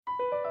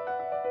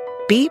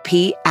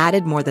BP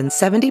added more than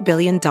 $70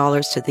 billion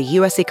to the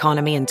U.S.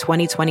 economy in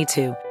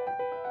 2022.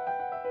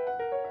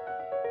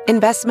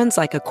 Investments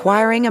like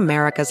acquiring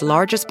America's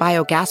largest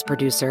biogas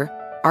producer,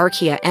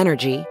 Archaea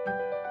Energy,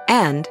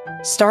 and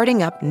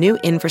starting up new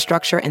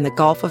infrastructure in the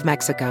Gulf of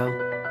Mexico.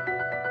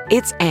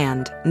 It's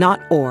and,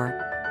 not or.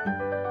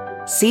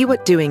 See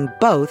what doing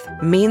both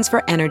means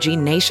for energy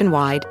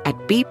nationwide at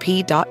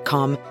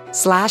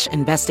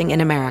bp.com/investing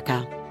in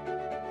America.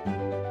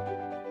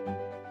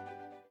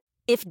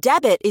 If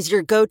debit is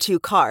your go-to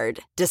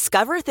card,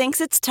 Discover thinks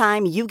it's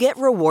time you get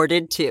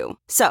rewarded too.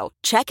 So,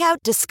 check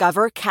out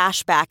Discover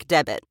Cashback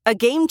Debit, a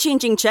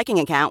game-changing checking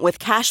account with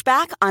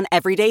cashback on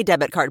everyday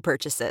debit card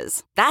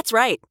purchases. That's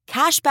right,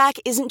 cashback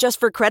isn't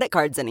just for credit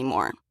cards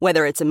anymore.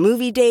 Whether it's a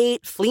movie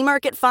date, flea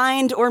market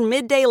find, or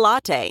midday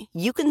latte,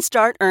 you can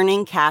start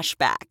earning cash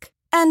back.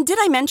 And did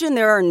I mention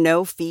there are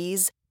no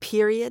fees,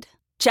 period?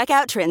 Check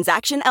out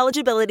transaction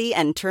eligibility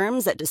and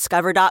terms at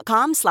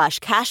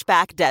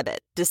discover.com/cashbackdebit.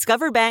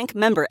 Discover Bank,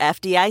 member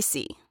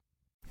FDIC.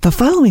 The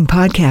following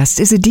podcast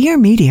is a Dear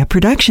Media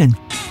production.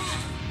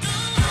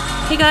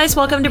 Hey guys,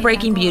 welcome to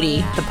Breaking Beauty.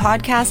 The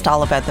podcast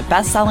all about the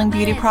best-selling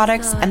beauty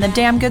products and the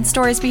damn good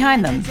stories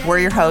behind them. We're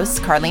your hosts,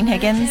 Carlene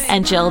Higgins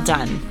and Jill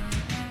Dunn.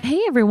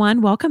 Hey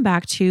everyone, welcome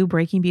back to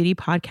Breaking Beauty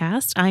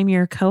Podcast. I'm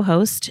your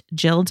co-host,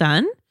 Jill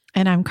Dunn.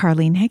 And I'm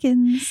Carlene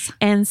Higgins.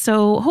 And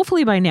so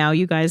hopefully by now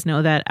you guys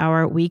know that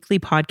our weekly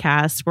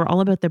podcast, we're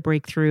all about the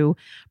breakthrough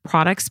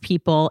products,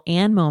 people,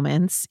 and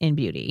moments in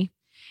beauty.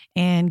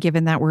 And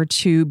given that we're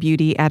two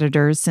beauty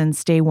editors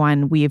since day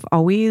one, we've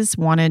always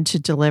wanted to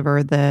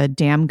deliver the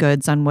damn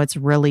goods on what's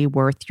really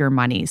worth your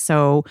money.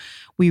 So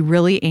we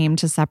really aim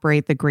to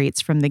separate the greats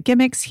from the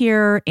gimmicks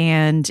here.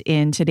 And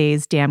in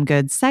today's Damn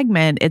Goods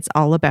segment, it's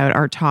all about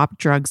our top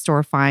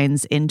drugstore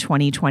finds in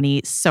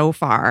 2020 so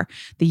far.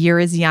 The year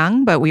is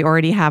young, but we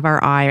already have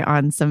our eye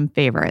on some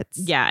favorites.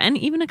 Yeah, and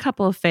even a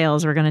couple of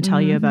fails we're going to tell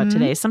you about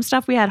today. Some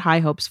stuff we had high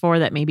hopes for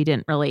that maybe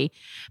didn't really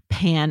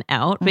pan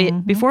out.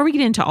 But before we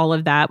get into all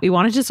of that, we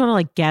wanted to sort of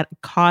like get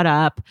caught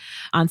up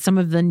on some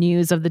of the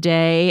news of the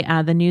day,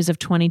 the news of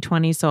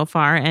 2020 so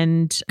far.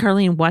 And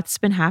Carlene, what's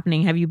been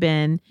happening? Have you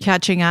been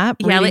catching up?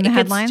 Yeah, reading the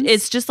headlines?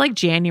 It's just like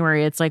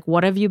January. It's like,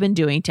 what have you been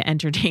doing to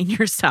entertain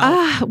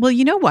yourself? Well,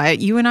 you know what?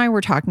 You and I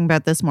were talking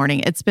about this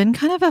morning. It's been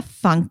kind of a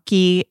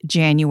funky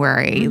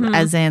January,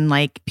 as in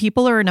like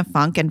people are in a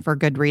funk and for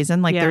good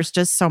reason. Like there's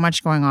just so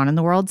much going on in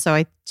the world. So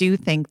I do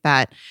think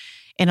that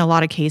in a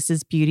lot of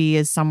cases, beauty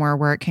is somewhere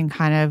where it can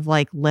kind of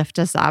like lift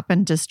us up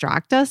and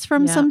distract us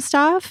from some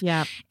stuff.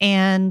 Yeah.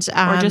 And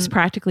or just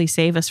practically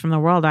save us from the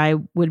world. I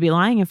would be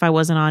lying if I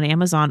wasn't on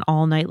Amazon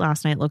all night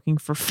last night looking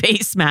for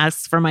face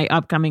masks for my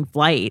upcoming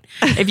flight.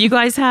 If you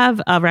guys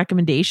have a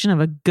recommendation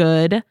of a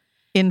good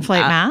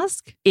in-flight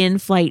mask?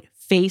 In-flight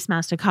face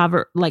mask to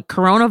cover like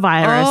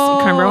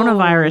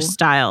coronavirus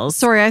styles.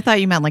 Sorry, I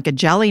thought you meant like a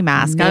jelly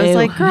mask. No. I was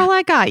like, girl,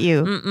 I got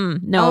you.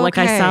 No, like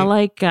I saw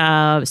like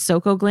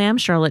Soko Glam,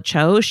 Charlotte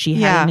Cho. She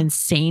had an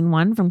insane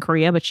one from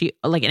Korea, but she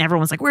like, and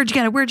everyone's like, where'd you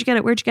get it? Where'd you get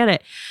it? Where'd you get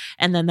it?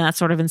 And then that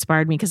sort of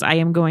inspired me because I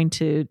am going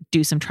to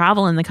do some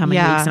travel in the coming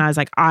weeks. And I was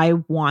like, I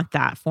want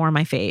that for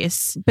my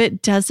face.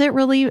 But does it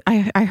really,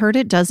 I heard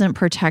it doesn't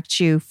protect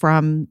you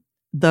from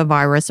the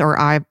virus or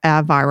a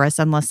virus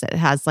unless it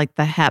has like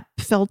the HEP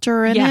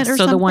filter in it or something.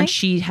 So the one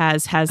she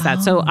has that.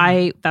 Oh. So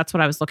that's what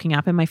I was looking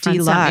up, and my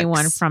friend sent me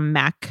one from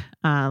MEC,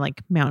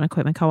 like Mountain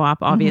Equipment Co-op,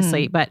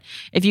 obviously. But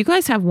if you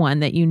guys have one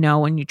that you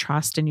know and you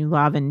trust and you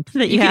love and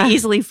that you can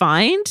easily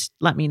find,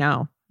 let me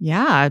know.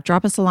 Yeah,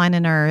 drop us a line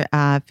in our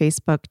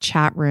Facebook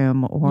chat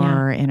room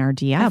or in our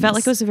DMs. I felt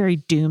like it was a very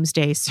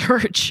doomsday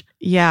search.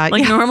 Yeah.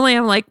 Like normally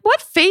I'm like,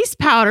 what face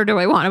powder do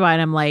I want to buy?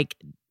 And I'm like,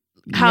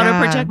 how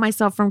to protect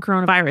myself from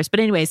coronavirus. But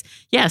anyways,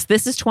 yes,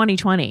 this is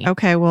 2020.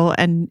 Okay, well,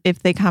 and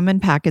if they come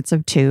in packets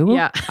of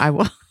 2, I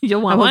will.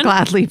 You'll want I will one?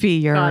 gladly be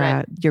your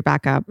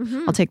backup.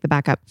 I'll take the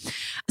backup.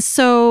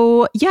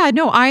 So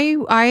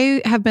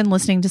I have been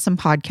listening to some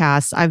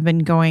podcasts. I've been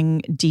going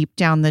deep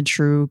down the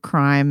true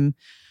crime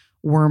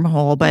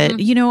wormhole, but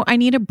I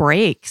need a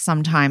break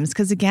sometimes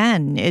because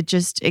again, it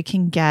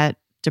can get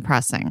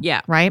depressing.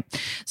 Yeah. Right.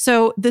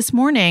 So this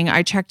morning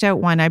I checked out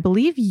one. I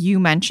believe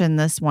you mentioned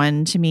this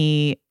one to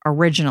me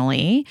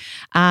originally.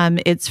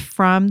 It's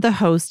from the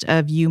host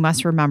of You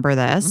Must Remember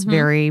This,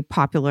 very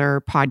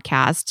popular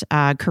podcast,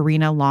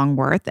 Karina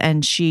Longworth.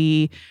 And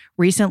she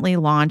recently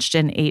launched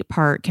an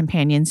 8-part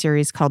companion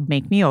series called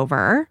Make Me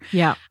Over.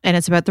 Yeah. And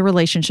it's about the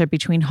relationship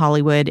between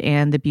Hollywood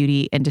and the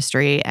beauty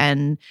industry.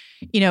 And,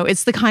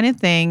 it's the kind of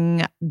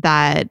thing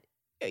that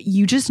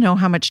you just know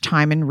how much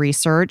time and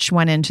research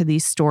went into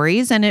these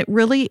stories. And it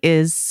really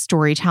is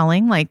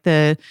storytelling. Like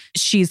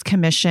she's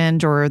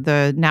commissioned or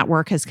the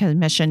network has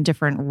commissioned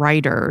different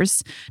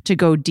writers to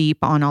go deep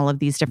on all of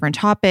these different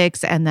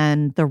topics. And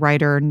then the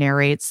writer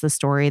narrates the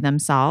story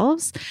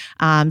themselves.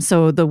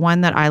 So the one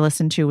that I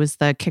listened to was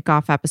the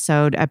kickoff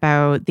episode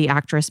about the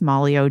actress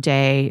Molly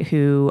O'Day,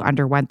 who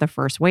underwent the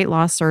first weight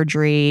loss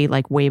surgery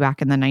like way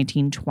back in the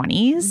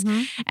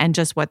 1920s and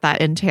just what that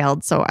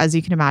entailed. So as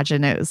you can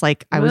imagine, it was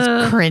like I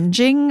was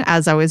cringing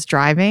as I was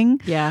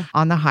driving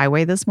on the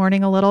highway this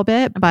morning a little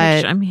bit.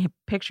 I'm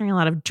picturing a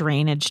lot of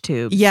drainage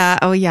tubes. Yeah.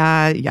 Oh,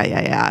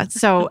 yeah.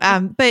 So,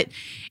 but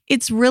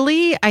it's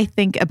really, I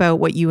think, about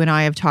what you and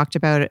I have talked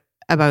about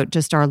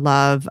just our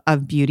love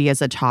of beauty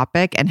as a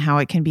topic and how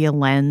it can be a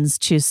lens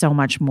to so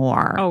much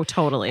more. Oh,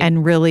 totally.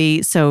 And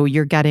really, so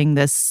you're getting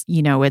this,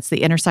 it's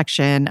the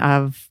intersection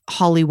of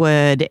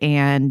Hollywood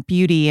and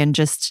beauty and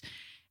just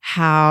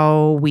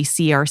how we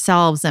see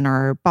ourselves and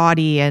our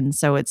body. And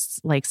so it's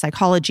like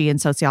psychology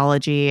and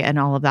sociology and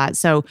all of that.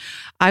 So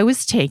I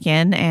was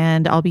taken,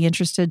 and I'll be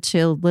interested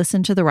to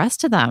listen to the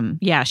rest of them.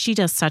 Yeah, she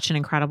does such an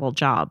incredible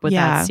job with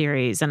that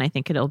series. And I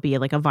think it'll be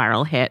like a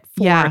viral hit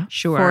for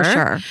sure. For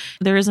sure.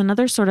 There is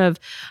another sort of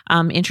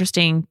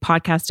interesting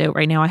podcast out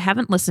right now. I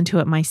haven't listened to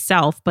it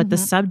myself, but the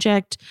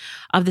subject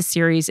of the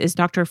series is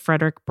Dr.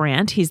 Frederick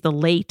Brandt. He's the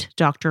late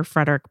Dr.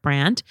 Frederick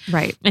Brandt.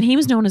 Right. And he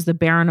was known as the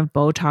Baron of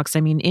Botox.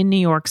 I mean, in New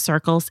York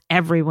circles,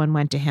 everyone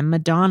went to him.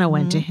 Madonna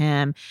went to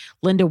him.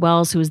 Linda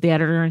Wells, who was the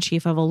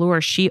editor-in-chief of Allure,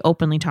 she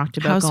openly talked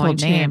about going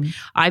to him.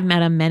 I've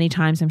met him many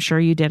times. I'm sure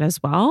you did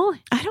as well.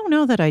 I don't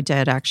know that I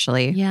did,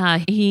 actually.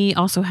 Yeah. He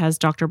also has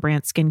Dr.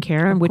 Brandt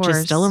Skincare, which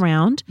is still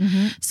around.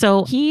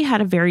 So he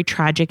had a very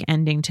tragic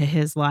ending to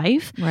his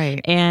life.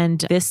 Right. And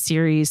this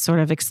series sort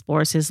of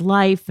explores his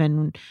life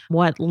and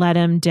what led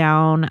him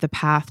down the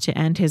path to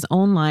end his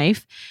own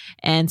life.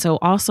 And so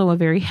also a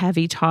very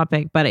heavy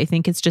topic, but I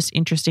think it's just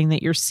interesting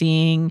that you're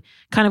seeing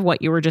kind of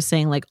what you were just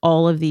saying, like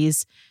all of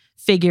these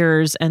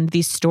figures and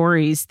these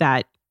stories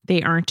that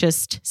they aren't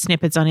just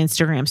snippets on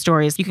Instagram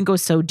stories. You can go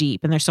so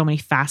deep and there's so many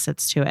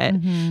facets to it.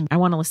 I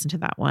want to listen to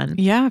that one.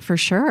 Yeah, for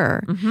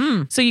sure.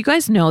 So you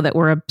guys know that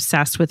we're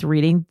obsessed with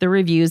reading the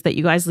reviews that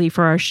you guys leave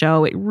for our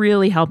show. It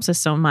really helps us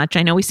so much.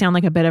 I know we sound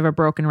like a bit of a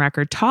broken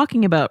record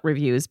talking about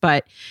reviews,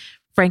 but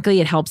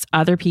frankly, it helps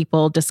other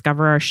people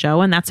discover our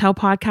show. And that's how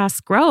podcasts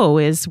grow,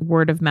 is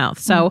word of mouth.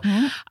 So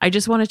I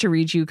just wanted to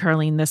read you,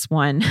 Carlene, this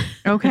one.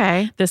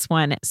 Okay. This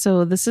one.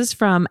 So this is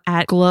from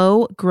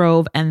 @Glow,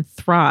 Grove, and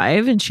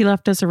Thrive. And she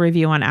left us a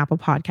review on Apple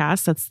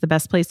Podcasts. That's the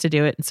best place to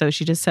do it. And so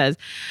she just says,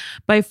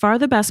 by far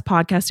the best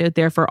podcast out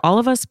there for all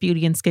of us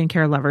beauty and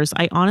skincare lovers.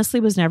 I honestly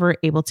was never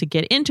able to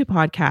get into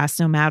podcasts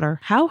no matter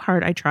how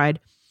hard I tried,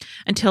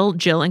 until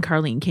Jill and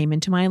Carlene came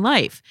into my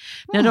life.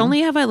 Not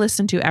only have I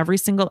listened to every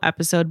single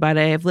episode, but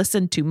I have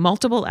listened to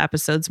multiple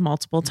episodes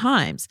multiple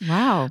times.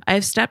 Wow. I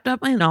have stepped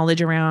up my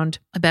knowledge around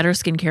a better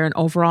skincare and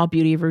overall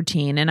beauty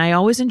routine, and I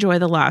always enjoy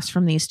the laughs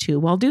from these two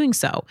while doing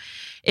so.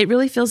 It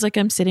really feels like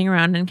I'm sitting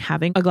around and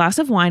having a glass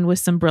of wine with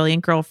some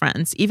brilliant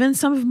girlfriends. Even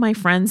some of my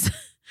friends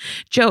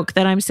joke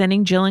that I'm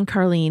sending Jill and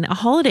Carlene a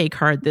holiday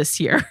card this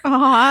year.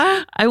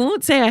 Aww. I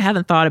won't say I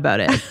haven't thought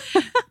about it.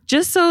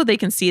 Just so they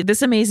can see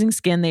this amazing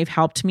skin they've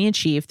helped me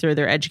achieve through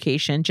their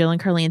education. Jill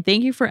and Carlene,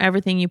 thank you for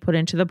everything you put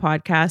into the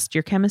podcast.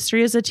 Your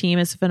chemistry as a team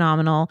is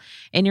phenomenal,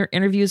 and your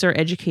interviews are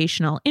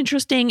educational,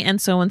 interesting,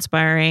 and so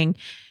inspiring.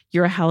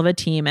 You're a hell of a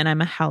team, and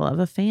I'm a hell of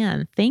a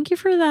fan. Thank you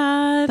for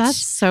that. That's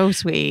so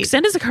sweet.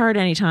 Send us a card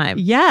anytime.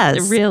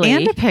 Yes. Really.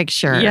 And a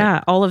picture.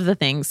 Yeah. All of the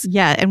things.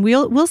 Yeah. And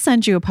we'll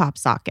send you a pop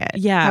socket.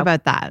 Yeah. How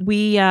about that?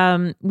 We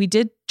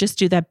did just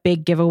do that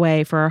big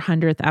giveaway for our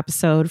 100th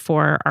episode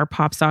for our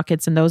pop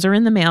sockets, and those are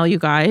in the mail, you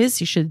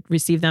guys. You should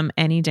receive them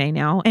any day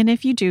now. And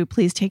if you do,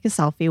 please take a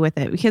selfie with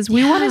it, because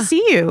we want to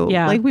see you.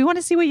 Yeah. Like, we want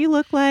to see what you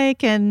look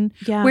like and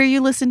where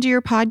you listen to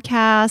your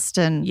podcast,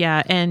 and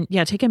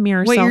take a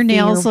mirror what selfie. your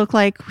nails look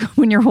like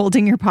when you're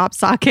holding your pop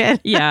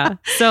socket. Yeah.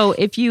 So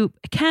if you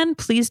can,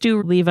 please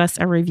do leave us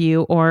a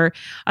review, or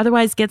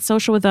otherwise get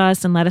social with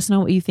us and let us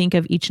know what you think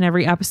of each and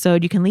every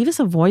episode. You can leave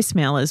us a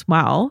voicemail as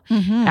well.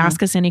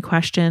 Ask us any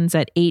questions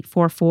at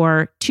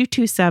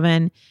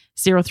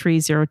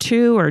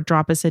 844-227-0302, or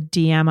drop us a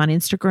DM on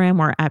Instagram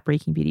or at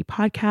Breaking Beauty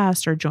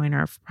Podcast, or join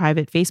our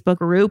private Facebook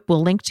group.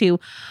 We'll link to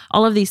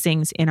all of these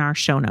things in our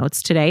show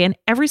notes today. And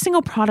every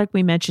single product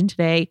we mentioned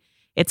today,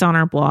 it's on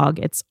our blog.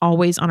 It's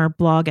always on our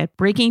blog at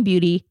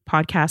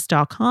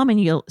breakingbeautypodcast.com,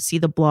 and you'll see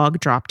the blog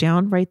drop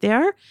down right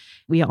there.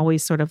 We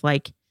always sort of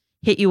like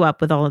hit you up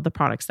with all of the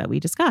products that we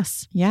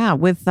discuss. Yeah,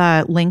 with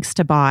links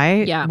to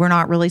buy. Yeah. We're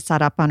not really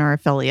set up on our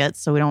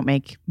affiliates, so we don't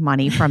make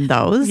money from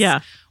those. Yeah.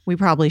 We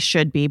probably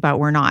should be, but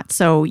we're not.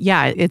 So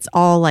yeah, it's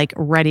all like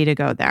ready to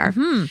go there.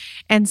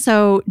 And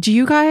so do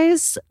you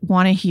guys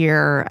want to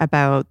hear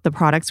about the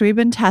products we've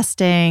been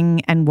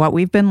testing and what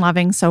we've been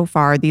loving so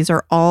far? These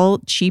are all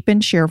cheap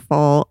and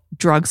cheerful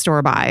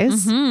drugstore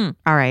buys. All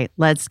right,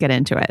 let's get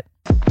into it.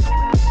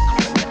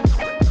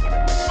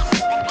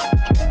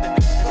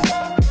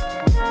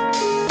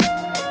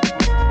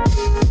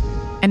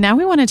 And now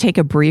we want to take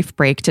a brief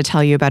break to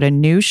tell you about a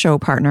new show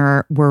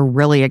partner we're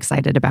really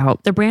excited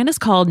about. The brand is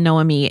called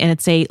Noemi, and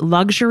it's a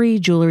luxury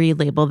jewelry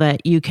label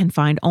that you can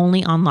find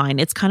only online.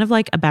 It's kind of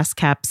like a best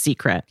kept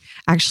secret.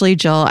 Actually,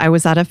 Jill, I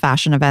was at a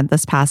fashion event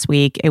this past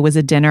week. It was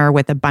a dinner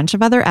with a bunch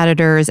of other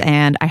editors,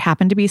 and I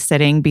happened to be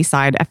sitting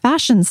beside a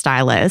fashion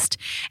stylist.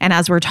 And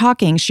as we're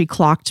talking, she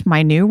clocked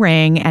my new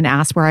ring and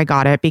asked where I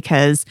got it,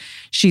 because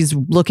she's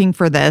looking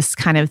for this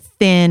kind of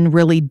thin,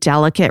 really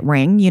delicate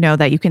ring, you know,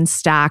 that you can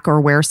stack or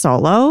wear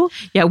solo. yellow.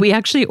 Yeah, we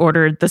actually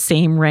ordered the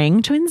same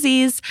ring,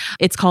 twinsies.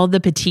 It's called the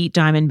Petite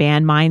Diamond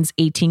Band. Mine's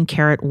 18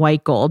 karat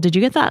white gold. Did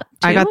you get that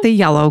too? I got the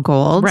yellow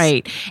gold.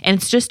 Right. And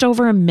it's just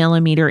over a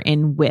millimeter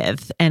in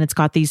width. And it's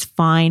got these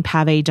fine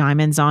pave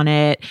diamonds on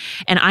it.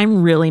 And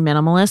I'm really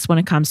minimalist when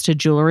it comes to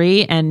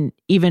jewelry. And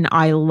even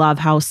I love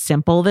how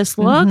simple this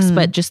looks,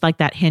 but just like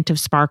that hint of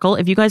sparkle.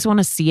 If you guys want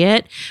to see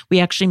it, we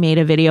actually made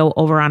a video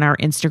over on our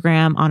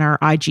Instagram, on our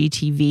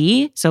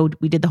IGTV. So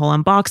we did the whole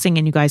unboxing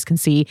and you guys can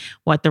see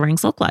what the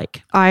rings look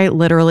like. I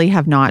literally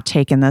have not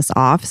taken this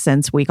off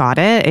since we got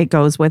it. It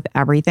goes with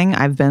everything.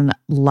 I've been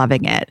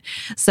loving it.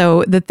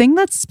 So the thing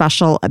that's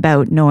special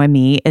about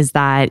Noemi is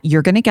that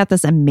you're going to get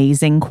this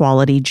amazing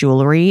quality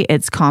jewelry.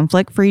 It's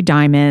conflict-free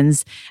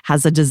diamonds,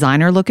 has a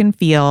designer look and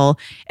feel.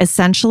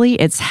 Essentially,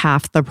 it's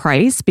half the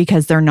price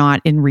because they're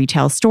not in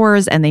retail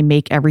stores and they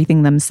make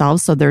everything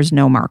themselves, so there's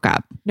no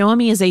markup.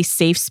 Noemi is a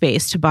safe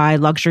space to buy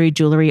luxury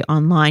jewelry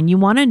online. You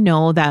want to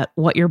know that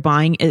what you're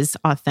buying is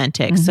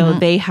authentic. So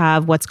they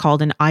have what's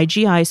called an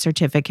IGI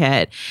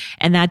certificate,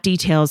 and that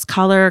details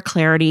color,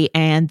 clarity,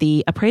 and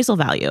the appraisal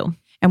value.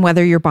 And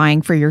whether you're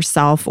buying for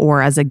yourself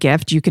or as a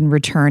gift, you can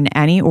return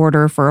any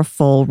order for a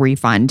full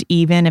refund,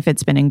 even if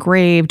it's been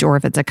engraved or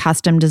if it's a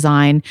custom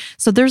design.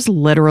 So there's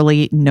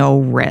literally no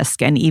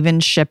risk. And even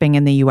shipping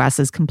in the US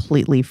is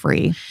completely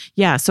free.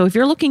 Yeah. So if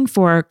you're looking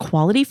for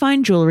quality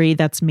fine jewelry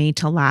that's made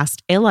to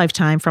last a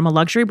lifetime from a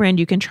luxury brand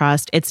you can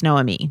trust, it's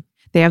Noemi.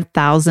 They have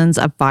thousands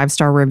of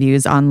 5-star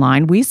reviews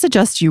online. We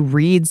suggest you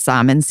read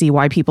some and see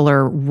why people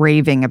are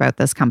raving about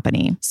this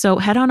company. So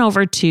head on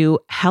over to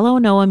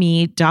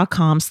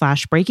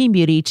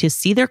hellonoemi.com/breakingbeauty to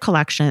see their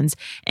collections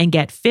and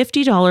get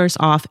 $50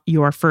 off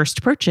your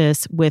first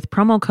purchase with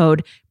promo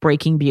code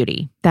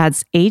BreakingBeauty.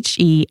 That's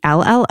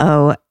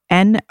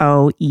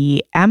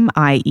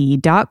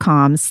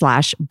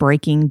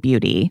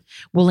HELLONOEMIE.com/breakingbeauty.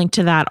 We'll link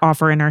to that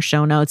offer in our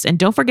show notes. And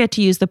don't forget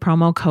to use the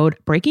promo code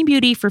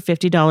BreakingBeauty for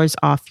 $50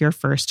 off your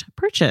first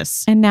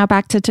purchase. And now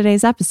back to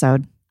today's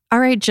episode.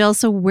 All right, Jill.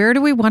 So where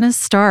do we want to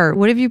start?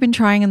 What have you been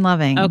trying and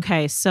loving?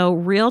 Okay. So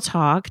real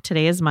talk.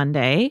 Today is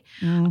Monday.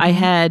 I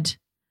had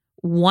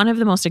one of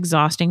the most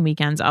exhausting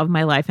weekends of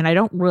my life. And I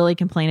don't really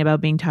complain about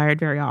being tired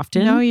very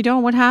often. No, you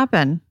don't. What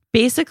happened?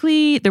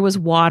 Basically, there was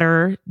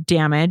water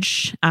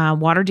damage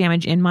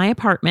in my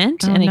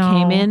apartment, and it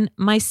came in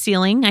my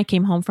ceiling. I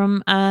came home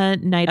from a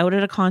night out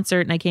at a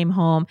concert, and I came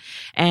home,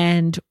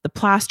 and the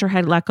plaster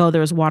had let go.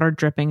 There was water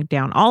dripping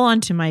down all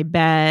onto my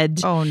bed.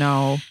 Oh,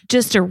 no.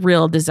 Just a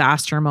real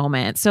disaster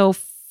moment. So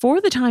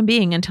for the time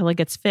being, until it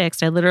gets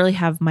fixed, I literally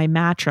have my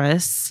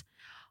mattress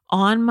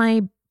on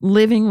my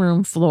living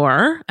room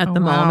floor at the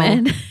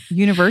moment.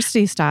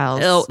 University styles.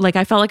 Oh, like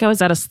I felt like I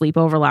was at a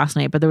sleepover last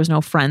night, but there was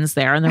no friends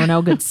there and there were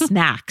no good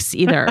snacks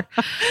either.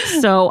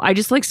 So I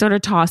just like sort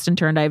of tossed and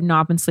turned. I have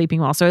not been sleeping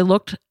well. So I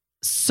looked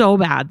so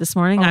bad this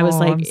morning. I was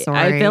like,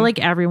 I feel like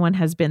everyone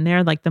has been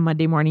there. Like the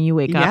Monday morning you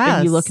wake up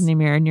and you look in the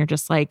mirror and you're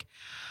just like,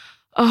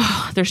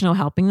 oh, there's no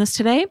helping this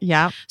today.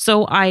 Yeah.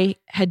 So I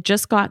had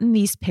just gotten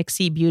these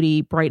Pixie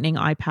Beauty brightening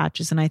eye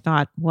patches and I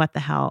thought, what the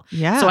hell?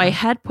 Yeah. So I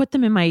had put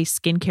them in my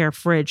skincare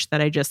fridge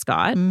that I just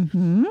got.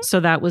 So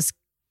that was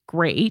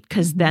great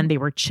because then they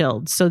were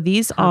chilled. So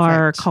these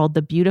are called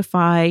the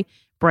Beautify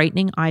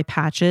brightening eye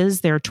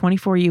patches. They're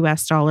 $24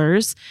 US,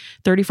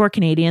 34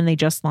 Canadian. They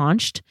just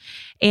launched.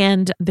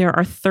 And there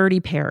are 30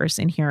 pairs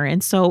in here.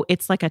 And so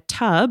it's like a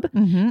tub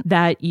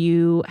that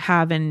you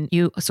have and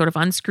you sort of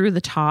unscrew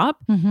the top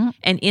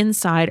and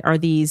inside are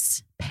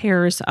these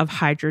pairs of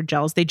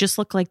hydrogels. They just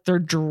look like they're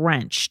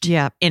drenched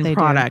in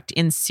product,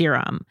 in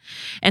serum.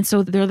 And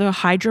so they're the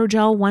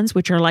hydrogel ones,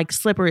 which are like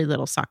slippery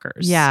little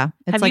suckers. Yeah.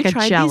 It's Have like you a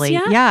tried jelly.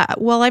 these yet? Yeah.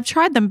 Well, I've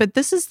tried them, but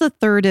this is the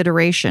third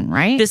iteration,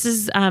 right? This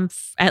is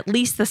at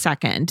least the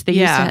second. They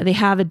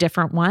have a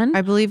different one.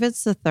 I believe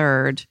it's the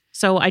third.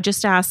 So I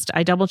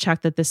double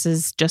checked that this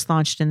is just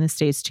launched in the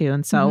States too.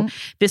 And so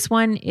this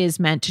one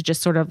is meant to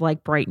just sort of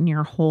like brighten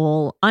your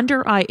whole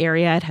under eye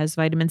area. It has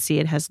vitamin C,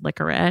 it has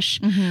licorice.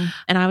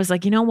 And I was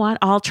like, you know what?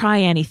 I'll try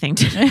anything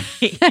today.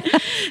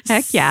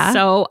 Heck yeah.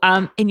 So,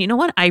 and you know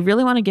what? I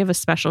really want to give a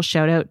special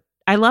shout out.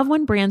 I love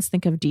when brands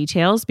think of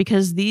details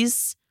because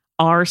these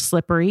are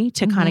slippery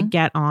to kind of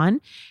get on.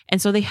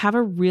 And so they have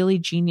a really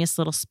genius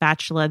little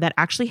spatula that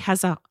actually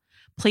has a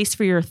place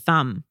for your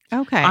thumb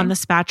on the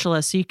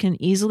spatula so you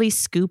can easily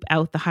scoop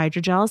out the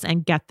hydrogels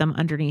and get them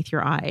underneath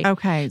your eye.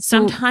 Okay.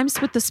 Sometimes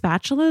with the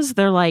spatulas,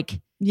 they're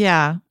like,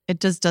 yeah,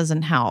 it just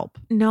doesn't help.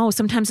 No,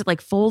 sometimes it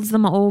like folds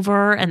them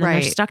over and then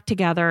they're stuck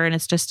together and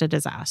it's just a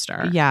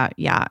disaster. Yeah,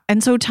 yeah.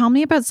 And so tell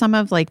me about some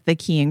of like the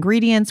key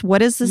ingredients. What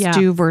does this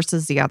do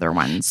versus the other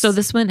ones? So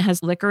this one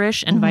has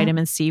licorice and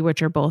vitamin C,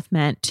 which are both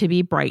meant to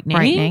be brightening.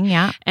 Brightening,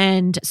 yeah.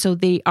 And so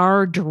they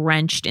are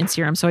drenched in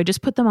serum. So I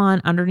just put them on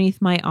underneath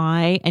my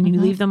eye and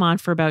you leave them on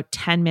for about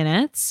 10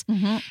 minutes.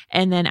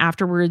 And then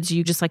afterwards,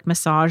 you just like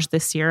massage the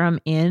serum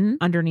in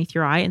underneath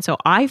your eye. And so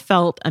I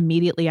felt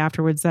immediately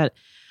afterwards that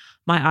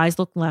my eyes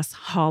look less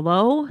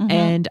hollow.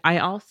 And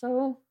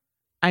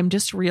I'm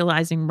just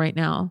realizing right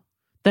now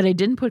that I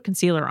didn't put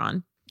concealer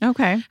on.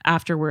 Okay.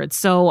 afterwards.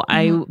 So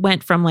I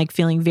went from like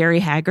feeling very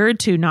haggard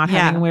to not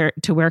having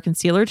to wear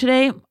concealer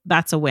today.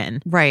 That's a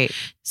win. Right.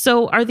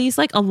 So are these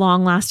like a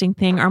long lasting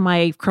thing? Are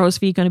my crow's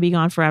feet going to be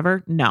gone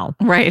forever? No.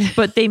 Right.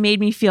 But they made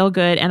me feel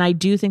good. And I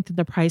do think that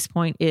the price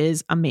point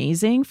is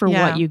amazing for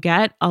what you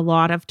get. A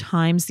lot of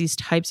times these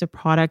types of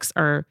products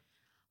are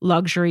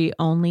luxury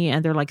only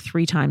and they're like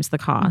 3 times the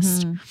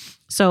cost.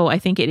 So I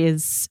think it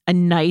is a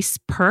nice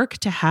perk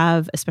to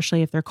have,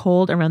 especially if they're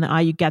cold around the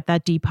eye. You get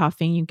that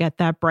depuffing, you get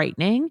that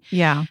brightening.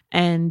 Yeah.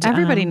 And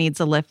everybody needs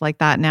a lift like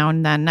that now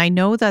and then. I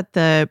know that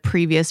the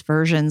previous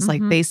versions,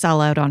 like they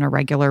sell out on a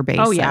regular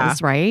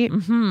basis, right?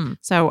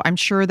 So I'm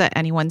sure that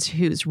anyone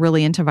who's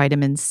really into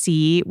vitamin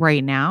C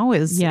right now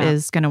is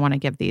going to want to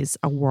give these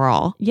a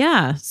whirl.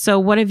 Yeah. So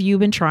what have you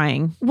been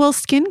trying? Well,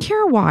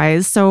 skincare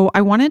wise, so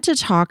I wanted to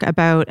talk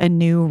about a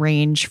new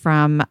range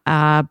from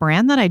a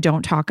brand that I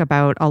don't talk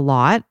about a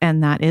lot,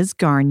 and that is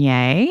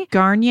Garnier.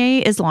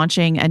 Garnier is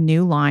launching a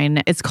new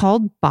line. It's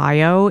called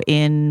Bio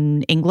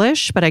in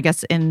English, but I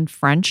guess in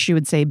French you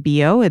would say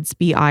Bio. It's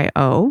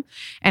BIO.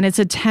 And it's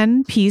a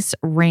 10-piece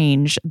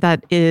range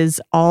that is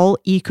all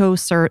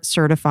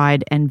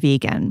eco-certified and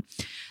vegan.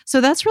 So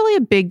that's really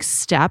a big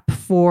step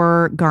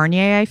for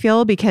Garnier, I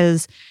feel,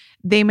 because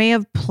they may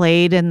have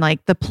played in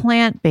like the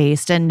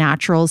plant-based and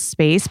natural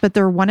space, but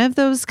they're one of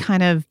those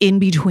kind of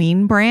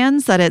in-between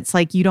brands that it's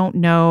like you don't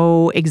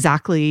know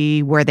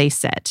exactly where they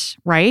sit,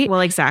 right? Well,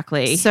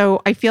 exactly.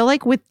 So I feel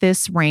like with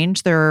this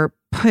range, they're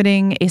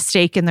putting a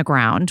stake in the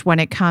ground when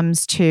it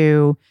comes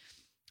to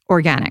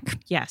organic.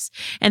 Yes.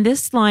 And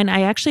this line,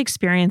 I actually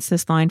experienced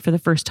this line for the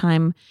first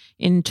time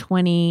in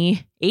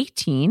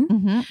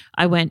 2018.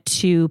 I went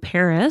to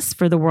Paris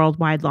for the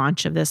worldwide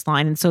launch of this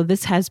line. And so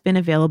this has been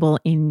available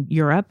in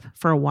Europe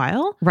for a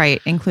while.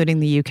 Right. Including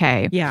the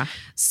UK. Yeah.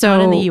 So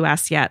not in the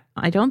US yet,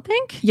 I don't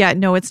think. Yeah,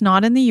 no, it's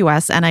not in the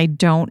US and I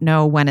don't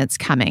know when it's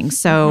coming.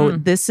 So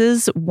this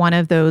is one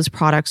of those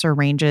products or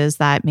ranges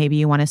that maybe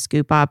you want to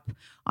scoop up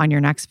on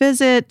your next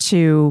visit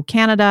to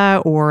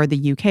Canada or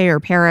the UK or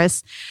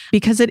Paris,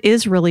 because it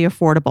is really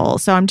affordable.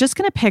 So I'm just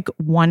going to pick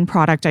one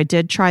product. I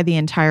did try the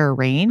entire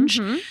range.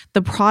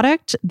 The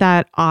product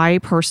that I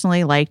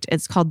personally liked,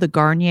 it's called the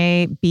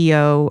Garnier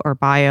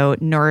Bio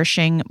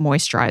Nourishing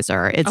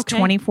Moisturizer. It's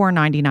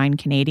 $24.99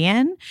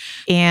 Canadian,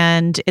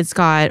 and it's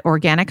got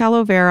organic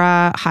aloe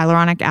vera,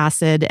 hyaluronic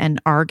acid,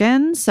 and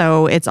argan.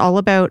 So it's all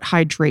about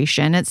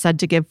hydration. It's said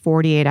to give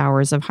 48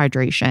 hours of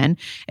hydration.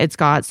 It's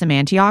got some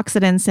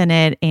antioxidants in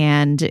it,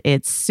 and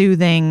it's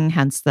soothing,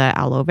 hence the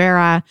aloe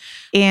vera.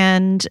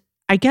 And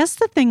I guess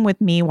the thing with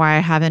me, why I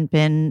haven't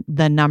been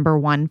the number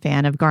one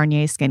fan of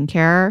Garnier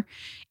skincare,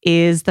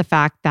 is the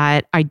fact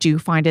that I do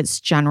find it's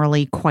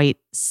generally quite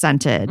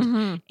scented.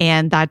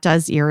 And that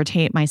does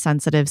irritate my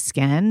sensitive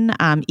skin.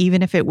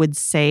 Even if it would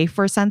say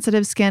for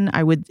sensitive skin,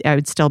 I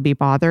would still be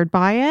bothered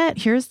by it.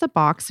 Here's the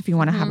box if you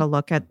want to have a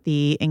look at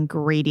the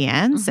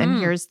ingredients. And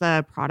here's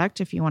the product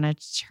if you want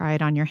to try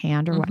it on your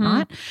hand or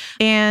whatnot.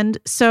 And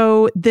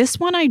so this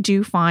one I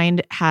do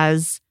find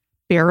has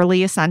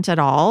barely a scent at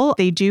all.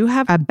 They do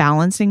have a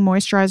balancing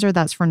moisturizer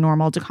that's for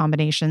normal to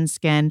combination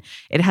skin.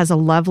 It has a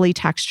lovely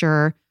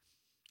texture.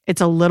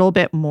 It's a little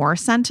bit more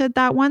scented,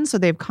 that one. So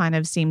they've kind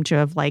of seemed to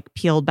have like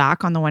peeled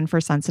back on the one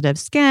for sensitive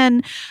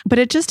skin, but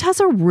it just has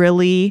a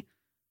really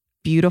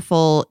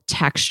beautiful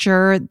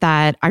texture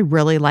that I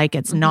really like.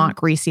 It's not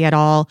greasy at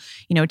all.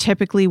 You know,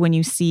 typically when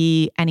you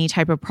see any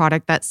type of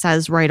product that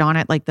says right on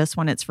it, like this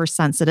one, it's for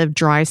sensitive,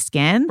 dry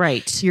skin.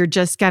 Right. You're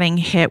just getting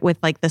hit with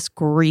like this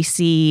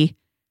greasy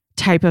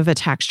type of a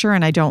texture,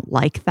 and I don't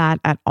like that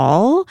at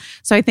all.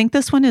 So I think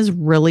this one is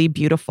really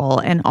beautiful.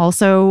 And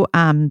also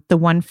the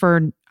one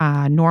for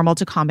normal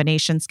to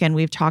combination skin,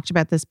 we've talked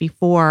about this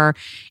before.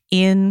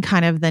 In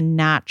kind of the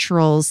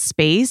natural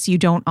space, you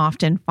don't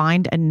often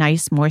find a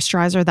nice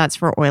moisturizer that's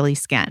for oily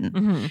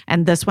skin.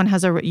 And this one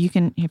has you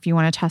can, if you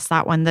want to test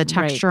that one, the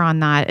texture on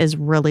that is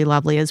really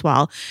lovely as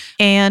well.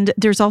 And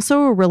there's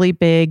also a really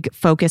big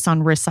focus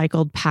on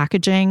recycled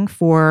packaging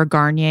for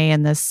Garnier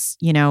and this,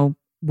 you know,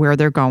 where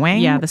they're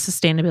going. Yeah, the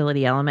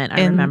sustainability element.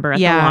 I remember at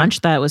the launch,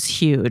 that was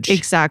huge.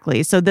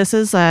 Exactly. So this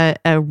is a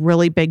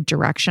really big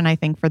direction, I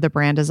think, for the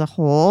brand as a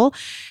whole.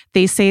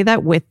 They say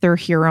that with their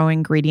hero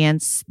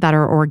ingredients that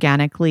are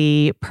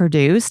organically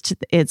produced,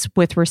 it's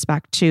with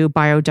respect to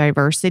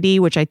biodiversity,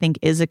 which I think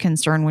is a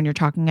concern when you're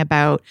talking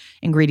about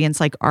ingredients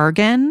like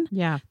argan.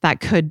 Yeah. That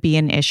could be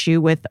an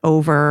issue with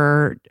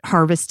over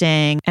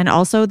harvesting. And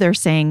also they're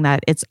saying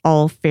that it's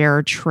all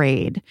fair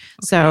trade.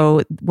 Okay.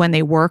 So when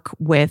they work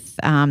with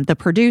the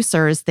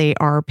producers, they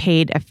are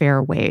paid a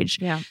fair wage.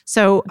 Yeah.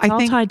 So it's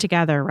all tied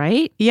together,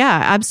 right?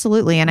 Yeah,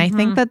 absolutely. And I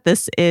think that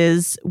this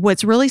is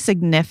what's really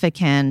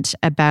significant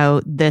about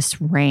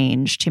this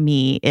range to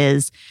me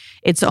is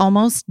it's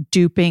almost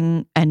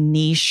duping a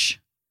niche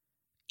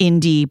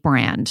indie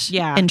brand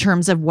Yeah. in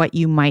terms of what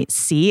you might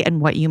see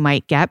and what you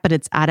might get, but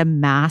it's at a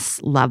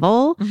mass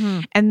level.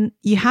 And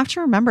you have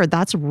to remember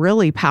that's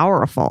really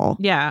powerful.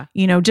 Yeah.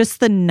 You know, just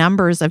the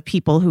numbers of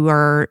people who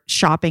are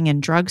shopping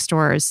in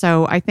drugstores.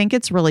 So I think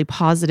it's really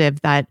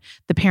positive that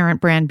the parent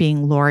brand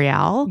being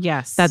L'Oreal,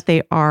 Yes. that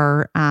they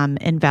are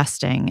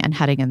investing and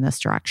heading in this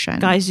direction.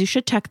 Guys, you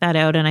should check that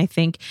out. And I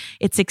think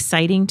it's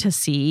exciting to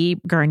see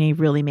Garnier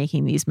really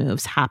making these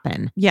moves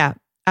happen. Yeah.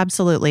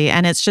 Absolutely.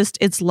 And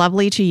it's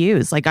lovely to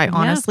use. Like I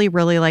honestly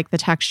really like the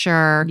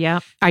texture. Yeah.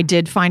 I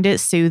did find it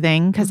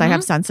soothing because I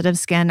have sensitive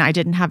skin. I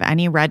didn't have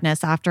any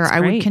redness after. I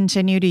would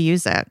continue to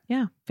use it.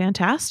 Yeah.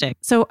 Fantastic.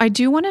 So I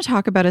do want to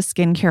talk about a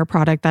skincare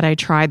product that I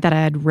tried that I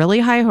had really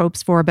high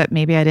hopes for, but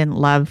maybe I didn't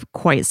love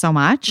quite so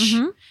much.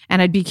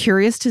 And I'd be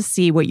curious to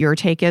see what your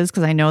take is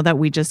because I know that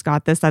we just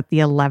got this at the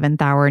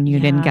 11th hour and you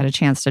didn't get a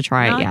chance to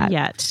try it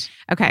yet.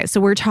 Okay,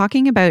 so we're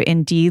talking about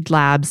Indeed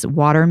Labs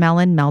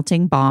Watermelon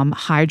Melting Balm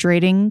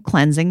Hydrating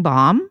Cleansing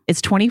Balm.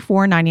 It's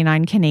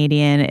 $24.99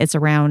 Canadian. It's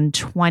around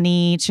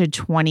 20 to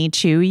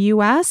 22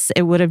 US.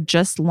 It would have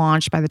just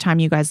launched by the time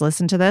you guys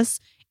listen to this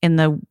in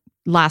the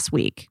last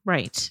week.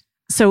 Right.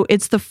 So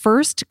it's the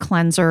first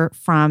cleanser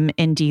from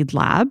Indeed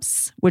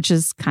Labs, which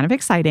is kind of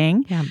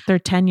exciting. Yeah. They're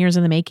 10 years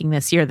in the making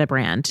this year, the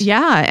brand.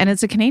 Yeah. And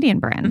it's a Canadian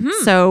brand.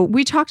 So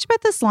we talked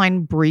about this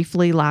line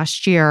briefly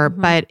last year,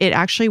 but it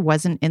actually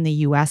wasn't in the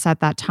US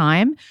at that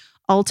time.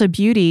 Ulta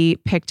Beauty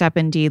picked up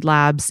Indeed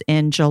Labs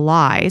in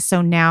July.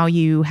 So now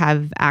you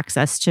have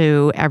access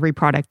to every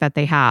product that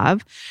they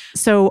have.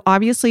 So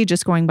obviously,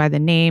 just going by the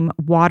name,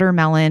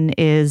 watermelon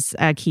is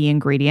a key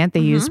ingredient.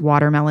 They use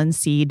watermelon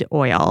seed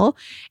oil,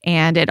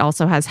 and it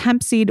also has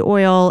hemp seed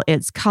oil.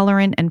 It's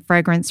colorant and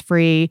fragrance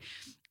free.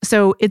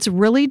 So it's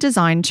really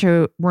designed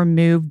to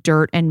remove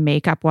dirt and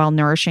makeup while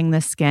nourishing the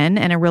skin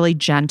in a really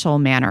gentle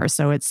manner.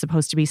 So it's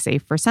supposed to be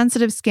safe for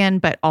sensitive skin,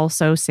 but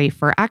also safe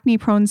for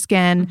acne-prone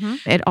skin.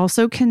 It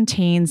also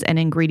contains an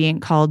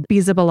ingredient called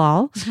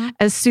bisabolol,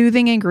 a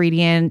soothing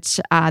ingredient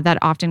that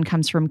often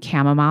comes from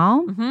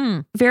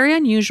chamomile. Very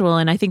unusual.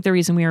 And I think the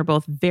reason we were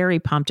both very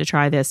pumped to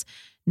try this,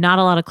 not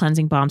a lot of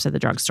cleansing balms at the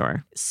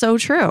drugstore. So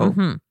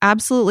true.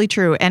 Absolutely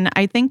true. And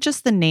I think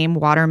just the name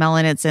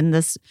watermelon, it's in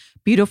this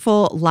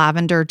beautiful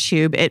lavender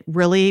tube. It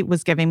really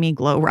was giving me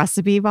Glow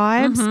recipe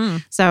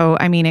vibes. So,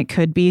 I mean, it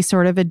could be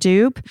sort of a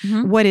dupe.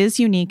 What is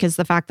unique is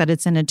the fact that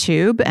it's in a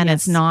tube and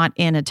it's not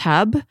in a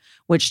tub,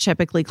 which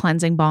typically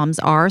cleansing balms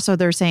are. So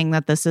they're saying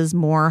that this is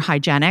more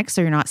hygienic.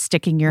 So you're not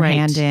sticking your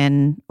hand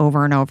in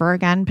over and over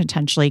again,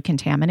 potentially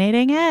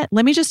contaminating it.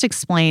 Let me just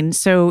explain.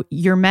 So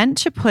you're meant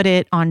to put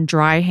it on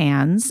dry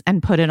hands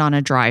and put it on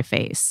a dry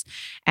face.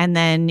 And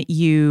then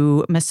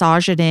you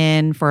massage it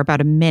in for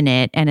about a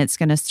minute and it's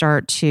going to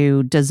start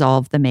to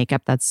dissolve the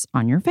makeup that's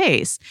on your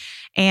face.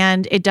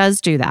 And it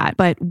does do that.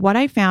 But what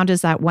I found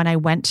is that when I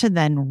went to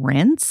then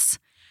rinse,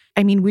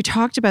 I mean, we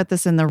talked about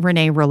this in the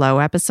Renee Rouleau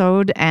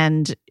episode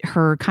and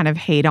her kind of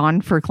hate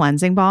on for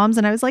cleansing balms.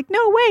 And I was like,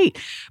 no, wait.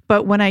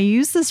 But when I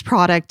use this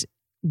product,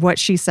 what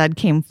she said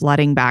came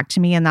flooding back to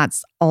me. And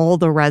that's all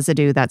the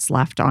residue that's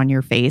left on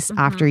your face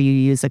after you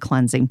use a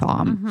cleansing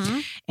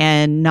balm.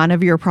 And none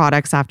of your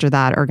products after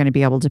that are going to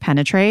be able to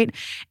penetrate.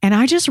 And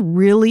I just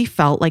really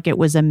felt like it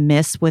was a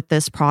miss with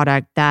this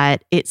product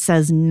that it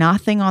says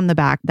nothing on the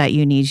back that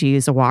you need to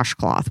use a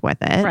washcloth with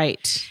it.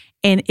 Right.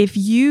 And if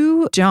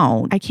you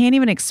don't, I can't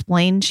even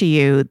explain to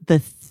you the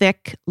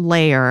thick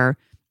layer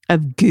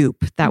of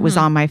goop that was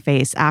on my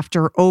face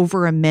after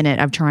over a minute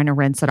of trying to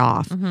rinse it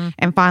off.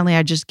 And finally,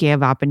 I just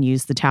gave up and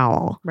used the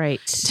towel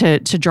to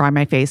dry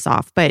my face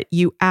off. But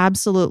you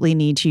absolutely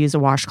need to use a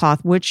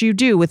washcloth, which you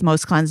do with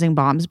most cleansing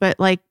balms. But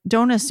like,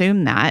 don't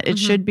assume that. It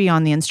should be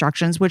on the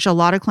instructions, which a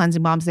lot of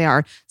cleansing balms, they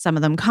are. Some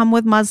of them come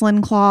with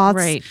muslin cloths.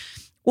 Right.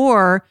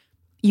 Or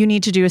you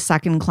need to do a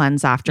second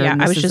cleanse after. Yeah,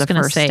 and this I was is just the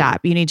going to first say,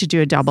 step. You need to do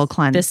a double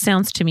cleanse. This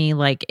sounds to me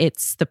like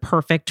it's the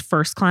perfect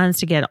first cleanse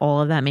to get all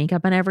of that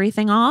makeup and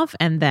everything off.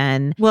 And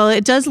then, well,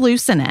 it does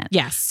loosen it.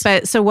 Yes.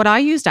 But so what I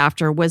used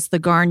after was the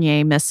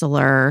Garnier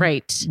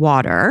Micellar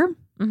water.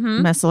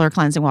 Micellar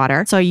cleansing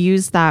water. So I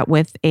used that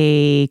with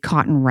a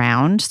cotton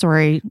round.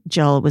 Sorry,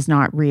 Jill, it was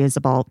not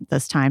reusable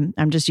this time.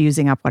 I'm just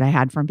using up what I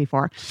had from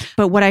before.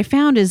 But what I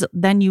found is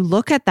then you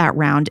look at that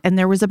round and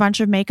there was a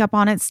bunch of makeup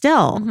on it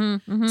still.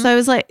 So I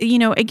was like, you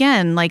know,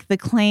 again, like the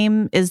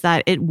claim is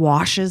that it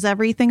washes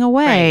everything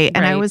away.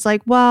 And I was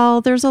like, well,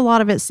 there's a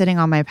lot of it sitting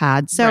on my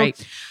pad. So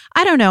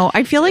I don't know.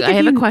 I feel like I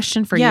have a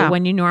question for you.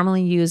 When you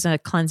normally use a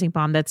cleansing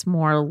balm that's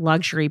more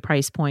luxury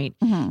price point,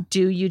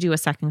 do you do a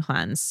second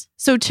cleanse?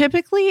 So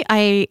typically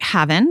I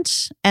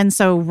haven't. And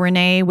so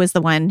Renee was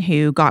the one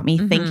who got me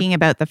thinking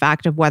about the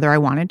fact of whether I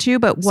wanted to.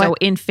 But so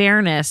in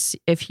fairness,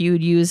 if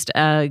you'd used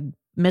a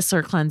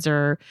micellar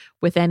cleanser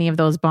with any of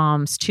those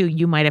balms too,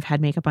 you might have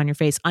had makeup on your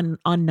face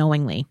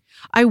unknowingly.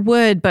 I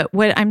would. But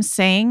what I'm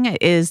saying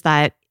is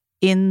that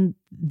in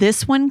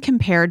this one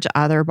compared to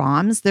other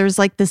balms, there's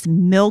like this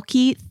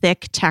milky,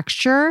 thick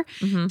texture.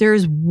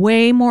 There's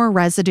way more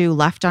residue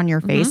left on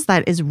your face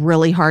that is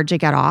really hard to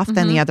get off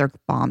than the other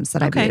balms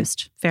that I've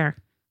used. Fair.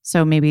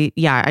 So maybe,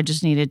 I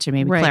just needed to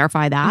maybe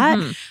clarify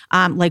that.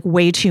 Like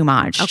way too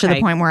much to the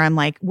point where I'm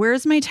like,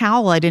 where's my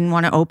towel? I didn't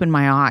want to open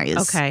my eyes.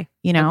 Okay.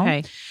 You know?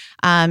 Okay.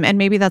 And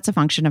maybe that's a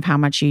function of how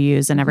much you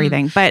use and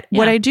everything. But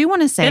what I do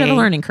want to say. Bit of a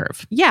learning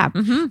curve. Yeah.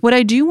 What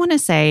I do want to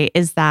say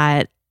is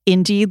that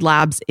Indeed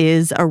Labs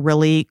is a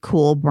really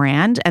cool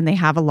brand and they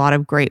have a lot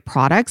of great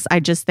products.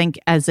 I just think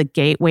as a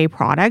gateway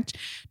product,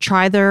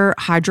 try their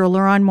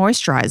Hydroluron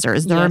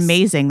moisturizers. They're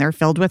amazing. They're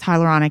filled with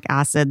hyaluronic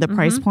acid. The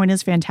price point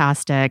is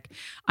fantastic.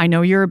 I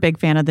know you're a big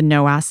fan of the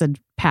no acid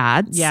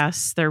pads.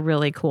 Yes, they're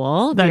really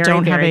cool. That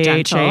don't have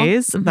gentle.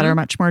 AHAs, that are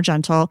much more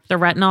gentle. The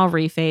retinol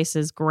reface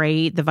is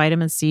great. The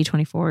vitamin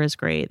C24 is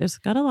great. There's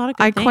got a lot of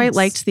good things. I quite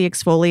liked the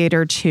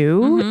exfoliator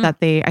too, that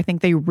I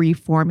think they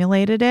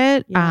reformulated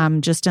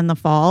it just in the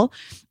fall.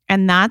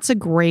 And that's a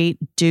great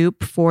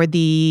dupe for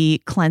the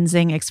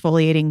cleansing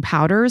exfoliating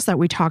powders that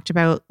we talked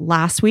about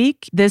last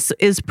week. This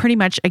is pretty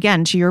much,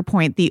 again, to your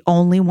point, the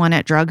only one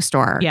at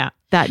Drugstore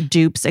that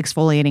dupes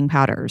exfoliating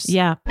powders.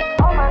 Yeah.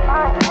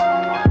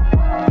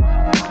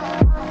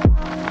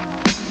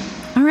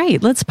 All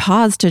right, let's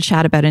pause to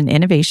chat about an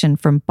innovation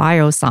from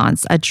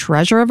Biossance, a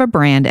treasure of a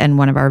brand and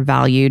one of our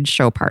valued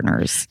show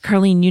partners.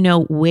 Carlene, you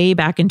know, way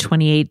back in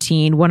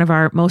 2018, one of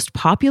our most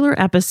popular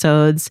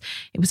episodes,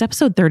 it was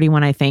episode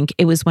 31, I think.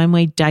 It was when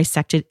we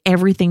dissected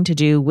everything to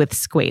do with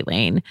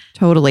squalane.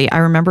 Totally. I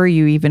remember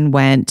you even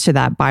went to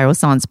that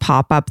Biossance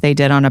pop-up they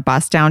did on a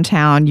bus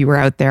downtown. You were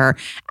out there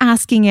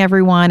asking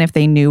everyone if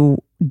they knew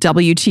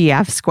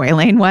WTF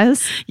squalane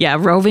was. Yeah,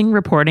 roving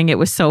reporting. It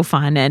was so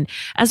fun. And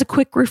as a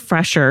quick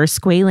refresher,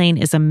 squalane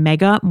is a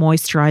mega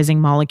moisturizing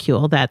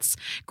molecule that's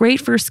great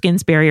for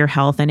skin's barrier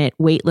health, and it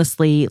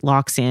weightlessly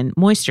locks in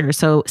moisture.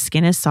 So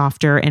skin is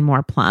softer and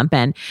more plump.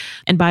 And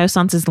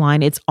Biossance's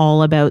line, it's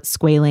all about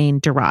squalane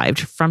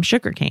derived from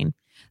sugarcane.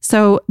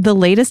 So the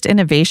latest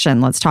innovation,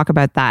 let's talk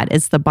about that,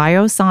 is the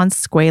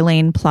Biossance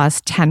Squalane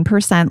Plus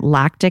 10%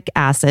 lactic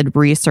acid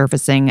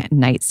resurfacing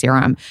night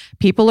serum.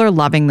 People are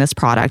loving this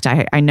product.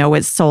 I know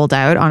it's sold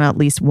out on at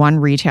least one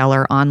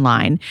retailer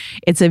online.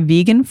 It's a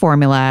vegan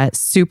formula,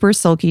 super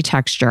silky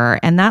texture,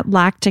 and that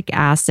lactic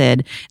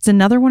acid, it's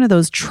another one of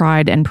those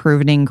tried and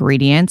proven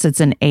ingredients. It's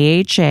an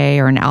AHA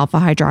or an alpha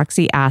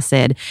hydroxy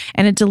acid,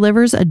 and it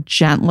delivers a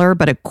gentler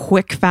but a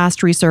quick,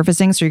 fast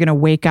resurfacing, so you're going to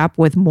wake up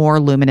with more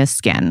luminous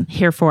skin.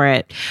 Here for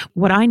it.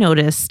 What I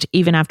noticed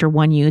even after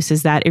one use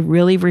is that it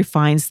really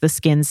refines the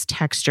skin's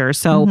texture.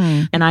 So,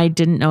 and I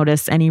didn't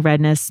notice any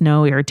redness,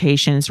 no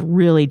irritation. It's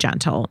really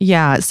gentle.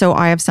 Yeah. So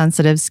I have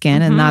sensitive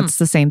skin and that's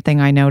the same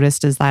thing I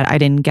noticed is that I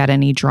didn't get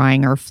any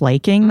drying or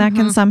flaking that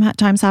can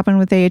sometimes happen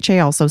with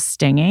AHA, also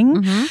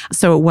stinging.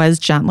 So it was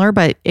gentler.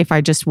 But if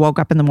I just woke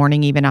up in the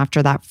morning, even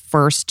after that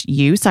first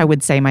use, I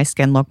would say my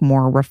skin looked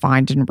more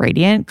refined and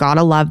radiant.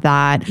 Gotta love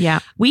that. Yeah.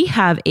 We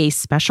have a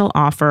special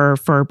offer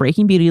for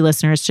Breaking Beauty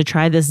listeners to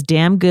try this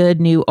damn good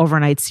new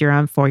overnight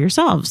serum for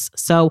yourselves.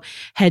 So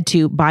head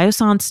to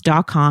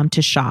biossance.com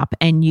to shop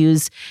and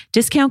use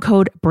discount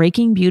code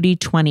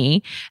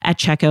BreakingBeauty20 at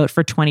checkout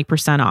for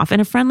 20% off.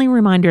 And a friendly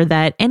reminder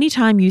that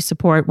anytime you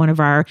support one of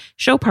our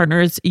show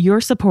partners, you're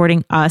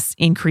supporting us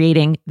in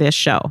creating this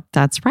show.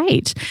 That's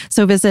right.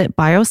 So visit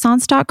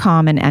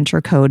biossance.com and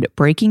enter code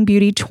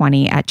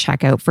BreakingBeauty20 at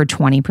checkout for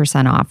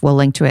 20% off. We'll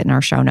link to it in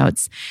our show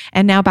notes.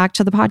 And now back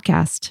to the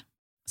podcast.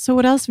 So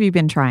what else have you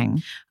been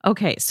trying?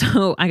 Okay,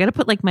 so I got to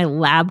put like my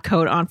lab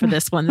coat on for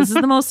this one. This is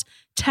the most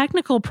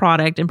technical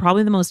product and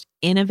probably the most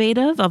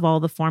innovative of all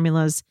the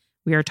formulas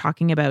we are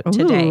talking about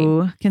today.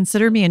 Ooh,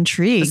 consider me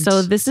intrigued.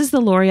 So this is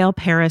the L'Oreal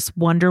Paris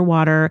Wonder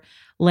Water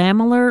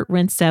Lamellar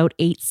Rinse Out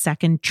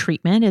 8-second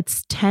treatment.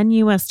 It's $10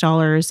 US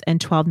and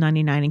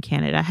 $12.99 in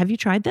Canada. Have you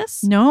tried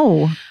this?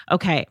 No.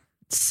 Okay.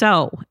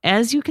 So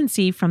as you can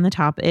see from the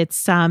top,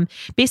 it's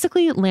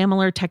basically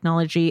lamellar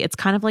technology. It's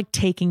kind of like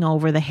taking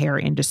over the hair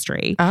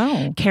industry.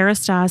 Oh.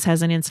 Kerastase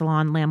has an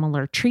in-salon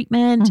lamellar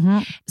treatment.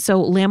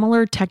 So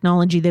lamellar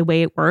technology, the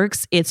way it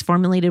works, it's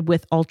formulated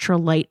with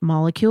ultralight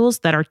molecules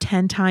that are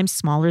 10 times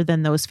smaller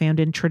than those found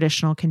in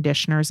traditional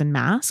conditioners and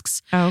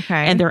masks.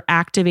 Okay. And they're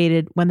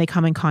activated when they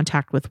come in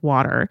contact with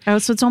water. Oh,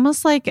 so it's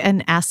almost like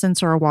an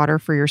essence or a water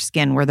for your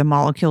skin where the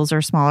molecules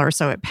are smaller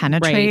so it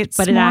penetrates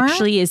but more? it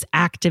actually is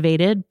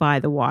activated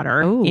by the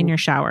water in your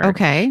shower.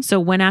 Okay. So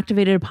when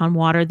activated upon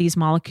water, these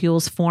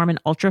molecules form an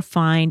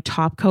ultra-fine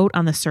top coat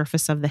on the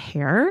surface of the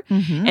hair.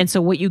 And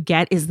so what you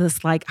get is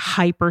this like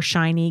hyper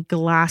shiny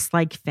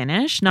glass-like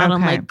finish, not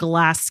unlike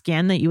glass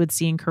skin that you would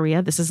see in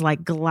Korea. This is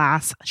like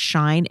glass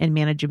shine and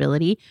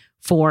manageability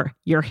for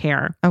your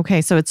hair.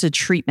 Okay, so it's a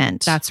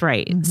treatment. That's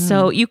right.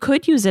 So you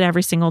could use it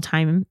every single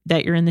time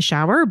that you're in the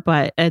shower,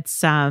 but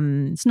it's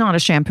not a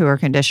shampoo or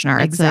conditioner.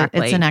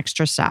 Exactly. It's an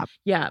extra step.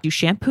 Yeah. You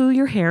shampoo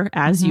your hair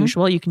as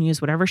usual. You can use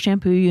whatever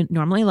shampoo you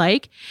normally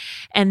like.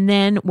 And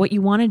then what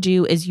you want to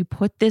do is you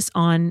put this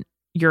on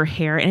your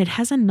hair and it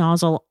has a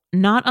nozzle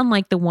not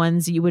unlike the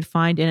ones you would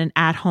find in an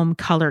at-home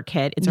color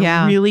kit. It's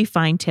a really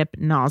fine tip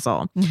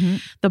nozzle.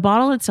 The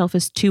bottle itself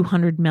is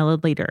 200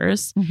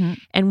 milliliters.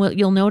 And what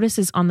you'll notice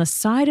is on the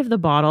side of the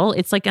bottle,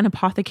 it's like an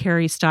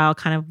apothecary style,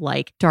 kind of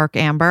like dark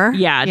amber.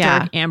 Yeah,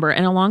 dark amber.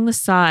 And along the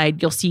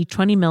side, you'll see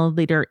 20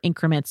 milliliter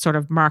increments sort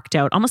of marked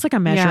out, almost like a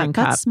measuring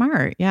cup. That's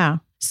smart. Yeah.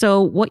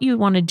 So what you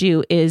want to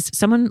do is,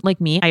 someone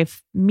like me, I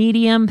have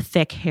medium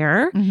thick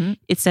hair.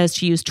 It says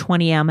to use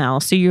 20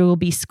 ml. So you will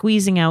be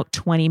squeezing out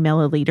 20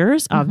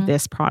 milliliters of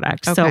this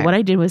product. Okay. So what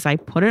I did was I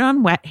put it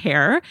on wet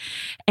hair.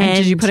 And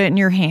did you put it in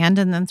your hand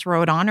and then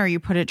throw it on, or you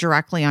put it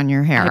directly on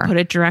your hair? I put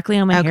it directly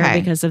on my hair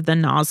because of the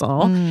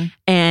nozzle.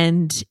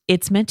 And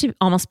it's meant to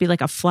almost be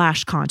like a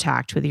flash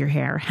contact with your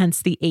hair,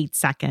 hence the 8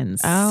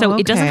 seconds. So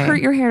it doesn't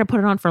hurt your hair to put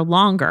it on for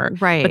longer.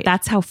 Right. But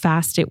that's how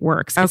fast it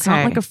works. It's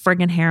not like a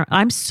friggin' hair.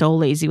 I'm so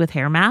lazy with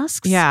hair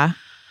masks. Yeah.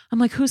 I'm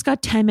like, who's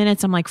got 10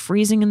 minutes? I'm like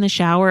freezing in the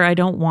shower. I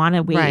don't want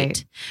to wait.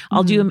 Right.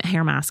 I'll do a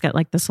hair mask at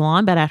like the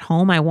salon, but at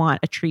home, I want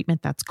a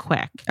treatment that's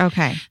quick.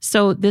 Okay.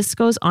 So this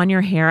goes on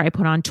your hair. I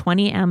put on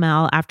 20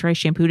 ml after I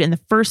shampooed. And the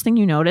first thing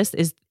you notice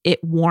is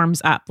it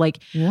warms up. Like,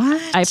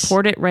 what? I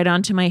poured it right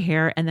onto my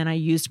hair and then I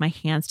used my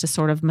hands to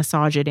sort of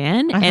massage it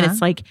in. And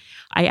it's like,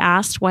 I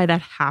asked why that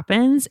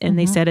happens. And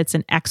they said it's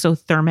an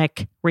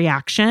exothermic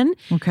reaction.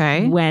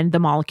 Okay. When the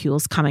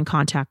molecules come in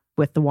contact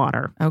with the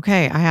water.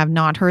 Okay. I have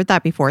not heard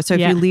that before. So if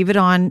you leave it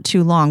on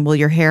too long, will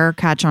your hair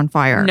catch on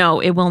fire? No,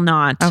 it will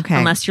not. Okay.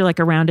 Unless you're like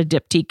around a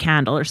diptyque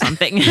candle or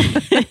something.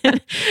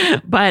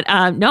 But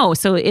no,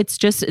 so it's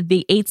just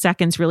the 8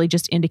 seconds really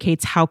just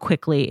indicates how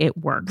quickly it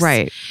works.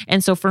 Right.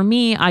 And so for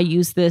me, I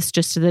use this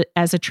just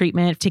as a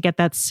treatment to get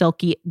that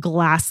silky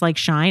glass-like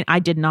shine. I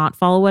did not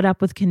follow it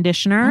up with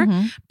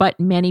conditioner, but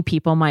many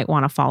people might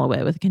want to follow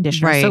it with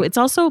conditioner. Right. So it's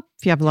also,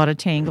 if you have a lot of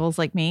tangles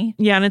like me.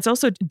 Yeah, and it's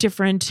also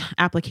different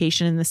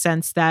application in the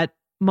sense that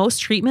most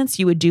treatments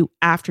you would do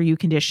after you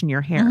condition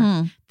your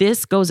hair.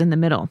 This goes in the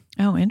middle.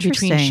 Oh,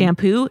 interesting. Between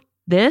shampoo,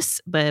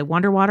 the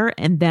Wonder Water,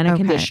 and then a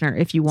conditioner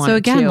if you want to. So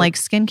again, like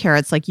skincare,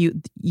 it's like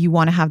you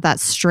want to have that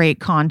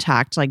straight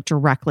contact like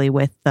directly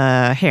with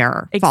the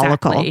hair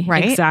follicle,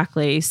 right?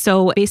 Exactly.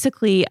 So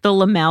basically the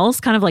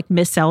lamels, kind of like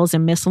micelles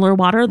in micellar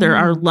water, there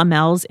are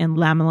lamels in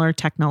lamellar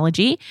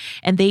technology,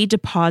 and they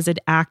deposit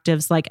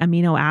actives like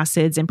amino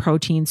acids and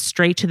proteins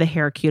straight to the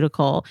hair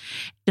cuticle.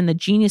 And the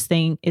genius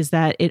thing is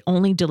that it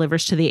only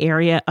delivers to the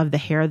area of the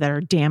hair that are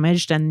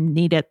damaged and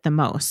need it the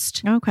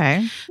most.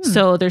 Okay.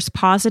 So there's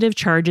positive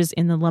charges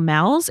in the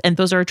lamels, and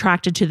those are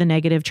attracted to the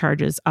negative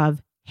charges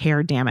of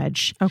hair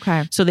damage.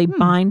 Okay. So they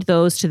bind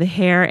those to the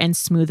hair and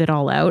smooth it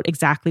all out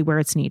exactly where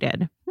it's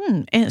needed.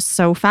 It's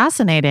so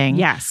fascinating.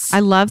 Yes.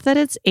 I love that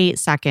it's 8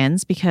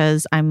 seconds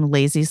because I'm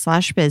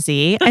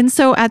lazy/busy. And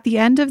so at the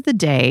end of the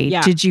day,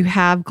 did you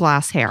have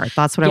glass hair?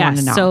 That's what I want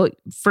to know. So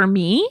for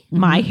me,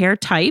 my hair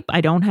type, I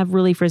don't have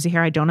really frizzy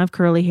hair. I don't have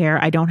curly hair.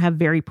 I don't have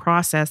very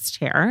processed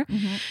hair.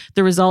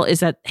 The result is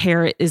that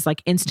hair is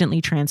like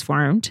instantly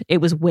transformed. It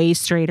was way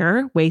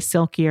straighter, way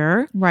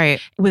silkier. Right.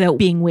 Without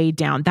being weighed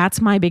down. That's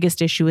my biggest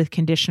issue with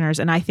conditioners.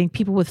 And I think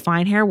people with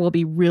fine hair will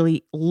be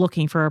really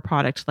looking for a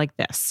product like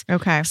this.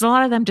 Okay. Because a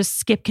lot of them just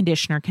skip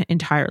conditioner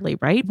entirely,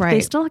 right? But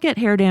they still get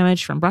hair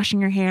damage from brushing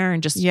your hair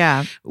and just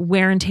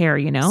wear and tear,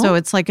 you know? So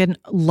it's like a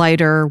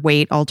lighter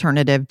weight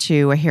alternative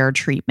to a hair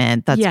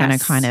treatment that's going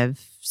to kind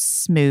of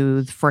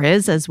smooth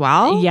frizz as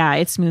well. Yeah,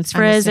 it smooths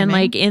frizz. And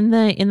like in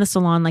the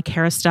salon, like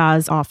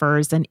Kerastase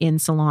offers an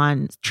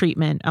in-salon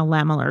treatment, a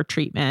lamellar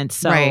treatment.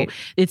 So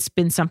it's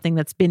been something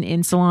that's been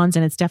in salons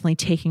and it's definitely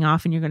taking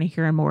off, and you're going to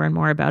hear more and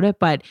more about it.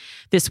 But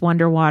this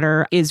Wonder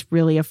Water is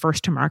really a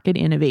first to market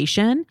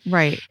innovation.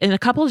 Right. And a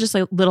couple of just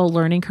like little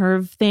learning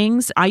curve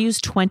things. I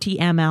use 20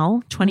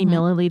 ml, 20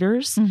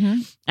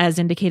 milliliters as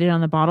indicated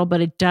on the bottle,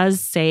 but it does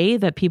say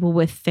that people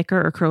with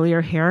thicker or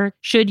curlier hair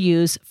should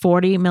use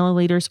 40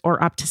 milliliters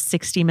or up to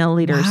 60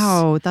 milliliters.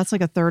 Wow, that's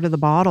like a third of the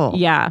bottle.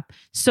 Yeah.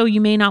 So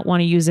you may not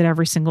want to use it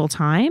every single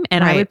time.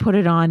 And I would put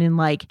it on and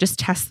like just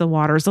test the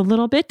waters a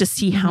little bit to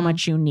see how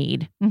much you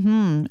need.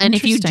 And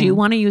if you do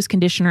want to use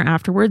conditioner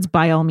afterwards,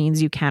 by all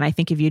means you can. I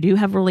think if you do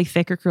have really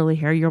thick or curly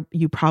hair,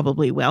 you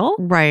probably will.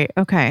 Right.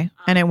 Okay.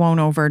 And it won't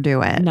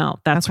overdo it. No,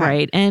 that's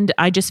right. And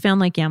I just found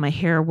like, my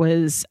hair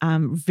was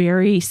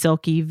very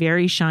silky,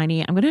 very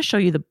shiny. I'm going to show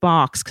you the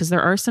box because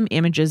there are some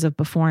images of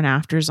before and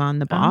afters on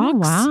the box. Oh,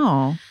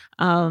 wow.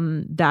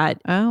 That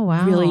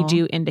really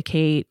do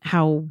indicate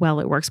how well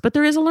it works. But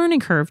there is a learning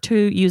curve to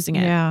using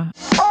it. Yeah.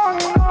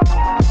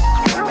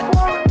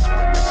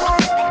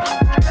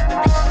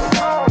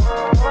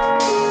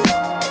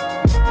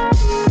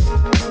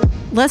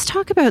 Let's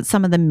talk about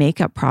some of the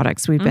makeup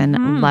products we've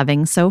been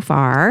loving so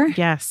far.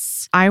 Yes.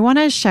 favorites. I want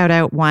to shout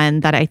out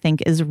one that I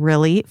think is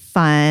really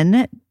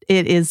fun.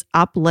 It is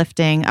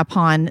uplifting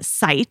upon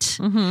sight.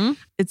 Mm-hmm.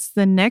 It's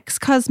the NYX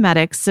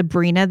Cosmetics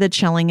Sabrina the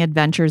Chilling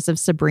Adventures of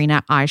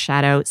Sabrina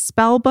Eyeshadow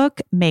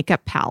Spellbook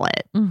Makeup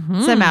Palette. Mm-hmm.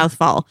 It's a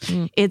mouthful.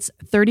 It's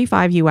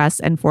 $35 US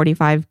and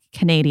 $45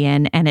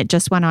 Canadian, and it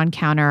just went on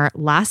counter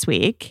last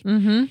week.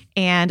 Mm-hmm.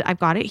 And I've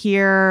got it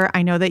here.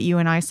 I know that you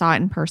and I saw it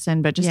in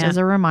person, but just as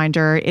a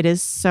reminder, it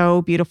is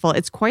so beautiful.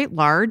 It's quite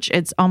large.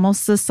 It's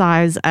almost the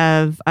size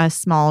of a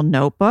small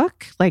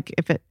notebook. Like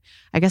if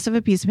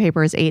a piece of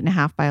paper is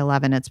 8.5 by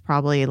 11, it's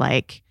probably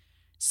like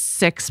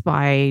 6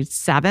 by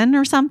 7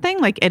 or something.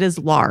 Like it is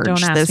large.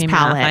 Don't ask this me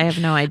palette. math. I have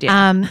no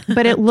idea.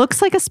 But it looks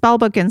like a spell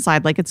book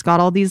inside. Like it's got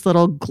all these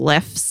little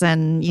glyphs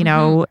and, you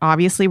know,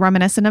 obviously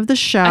reminiscent of the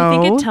show. I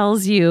think it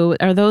tells you,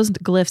 are those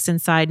glyphs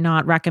inside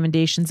not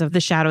recommendations of the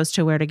shadows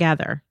to wear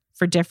together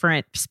for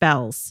different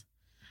spells?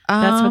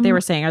 That's what they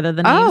were saying. Are there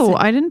the names? Oh,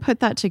 I didn't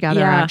put that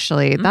together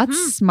actually.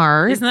 That's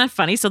smart. Isn't that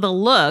funny? So the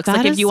looks, That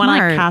like if is you want to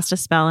smart. like cast a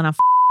spell on a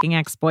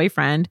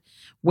ex-boyfriend,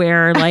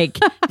 where like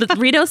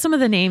read out some of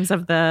the names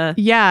of the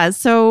Yeah.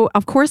 So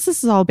of course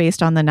this is all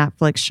based on the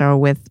Netflix show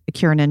with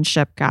Kiernan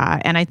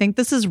Shipka. And I think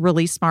this is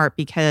really smart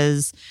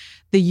because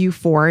the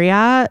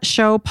Euphoria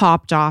show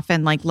popped off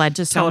and like led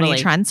to so many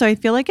trends. So I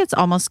feel like it's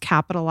almost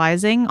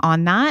capitalizing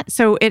on that.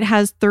 So it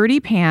has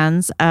 30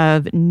 pans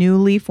of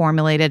newly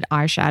formulated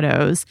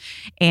eyeshadows.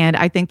 And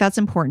I think that's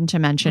important to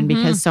mention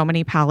because so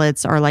many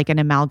palettes are like an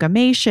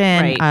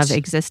amalgamation of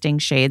existing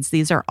shades.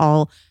 These are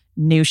all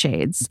new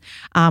shades,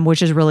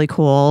 which is really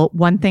cool.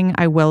 One thing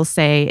I will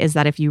say is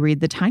that if you read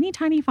the tiny,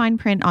 tiny fine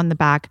print on the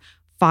back,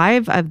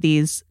 5 of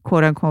these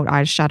quote unquote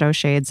eyeshadow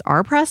shades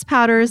are pressed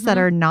powders that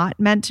are not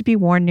meant to be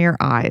worn near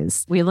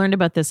eyes. We learned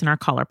about this in our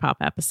ColourPop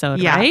episode,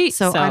 Yeah. right?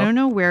 So I don't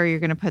know where you're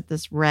going to put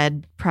this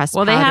red pressed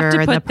Well, they have powder to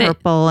and the put the-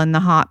 purple and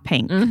the hot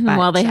pink. But,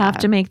 Well, they have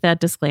to make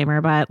that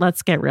disclaimer, but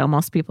let's get real.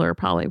 Most people are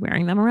probably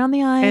wearing them around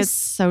the eyes. It's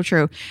so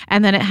true.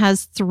 And then it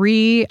has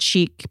 3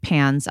 cheek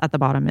pans at the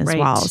bottom as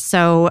well.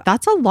 So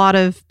that's a lot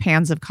of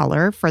pans of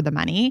color for the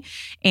money.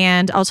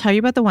 And I'll tell you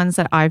about the ones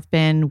that I've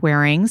been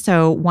wearing.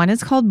 So one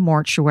is called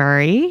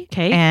Mortuary.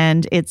 Okay.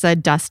 And it's a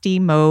dusty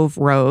mauve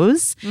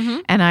rose.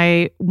 And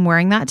I'm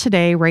wearing that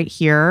today right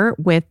here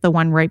with the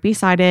one right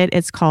beside it.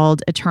 It's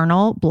called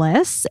Eternal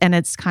Bliss. And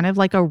it's kind of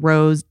like a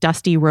rose,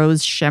 dusty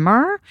rose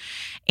shimmer.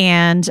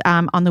 And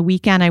on the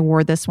weekend, I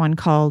wore this one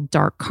called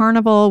Dark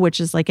Carnival, which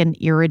is like an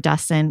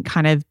iridescent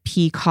kind of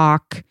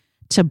peacock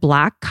to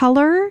black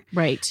color.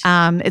 Right.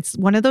 It's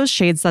one of those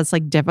shades that's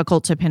like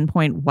difficult to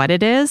pinpoint what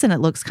it is. And it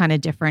looks kind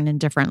of different in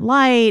different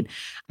light.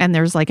 And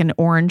there's like an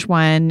orange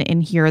one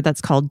in here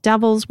that's called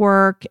Devil's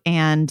Work.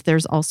 And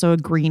there's also a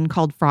green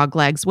called Frog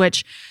Legs,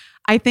 which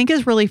I think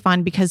is really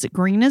fun because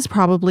green is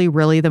probably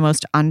really the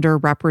most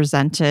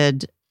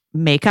underrepresented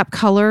makeup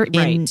color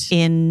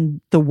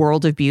in the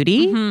world of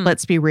beauty.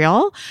 Let's be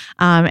real.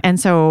 And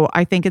so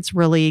I think it's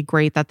really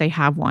great that they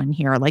have one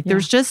here. Like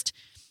there's just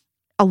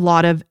a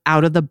lot of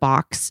out of the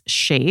box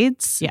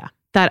shades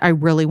that I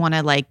really want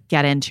to like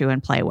get into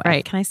and play with.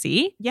 Right. Can I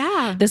see?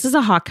 Yeah. This is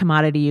a hot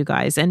commodity, you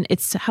guys. And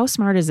it's how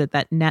smart is it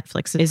that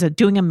Netflix is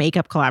doing a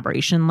makeup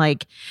collaboration?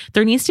 Like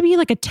there needs to be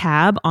like a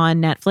tab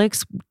on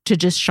Netflix to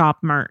just shop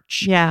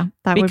merch. Yeah.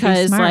 That would be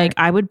because smart. like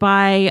I would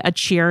buy a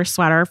cheer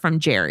sweater from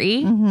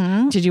Jerry.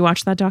 Did you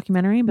watch that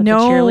documentary about No,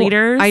 the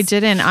cheerleaders? I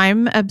didn't.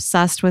 I'm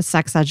obsessed with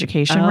sex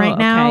education right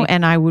now. okay.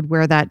 And I would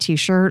wear that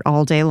t-shirt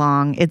all day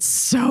long. It's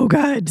so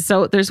good.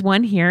 So there's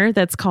one here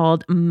that's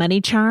called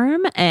Money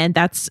Charm, and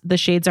that's the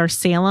shades are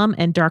Salem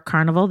and Dark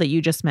Carnival that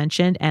you just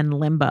mentioned, and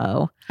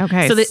Limbo.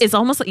 Okay. So it's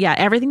almost like,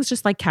 everything's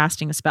just like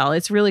casting a spell.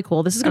 It's really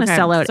cool. This is going to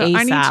sell out so ASAP.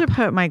 I need to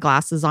put my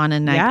glasses on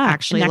and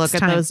actually next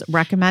look time. at those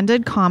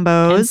recommended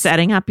combos. And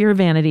setting up your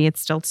vanity.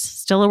 It's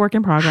still a work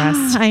in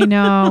progress. I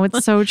know.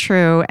 It's so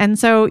true. And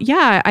so,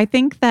 yeah, I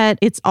think that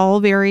it's all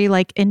very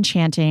like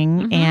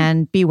enchanting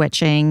and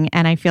bewitching.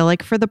 And I feel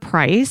like for the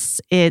price,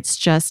 it's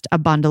just a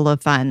bundle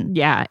of fun.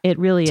 Yeah, it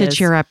really to is.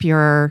 cheer up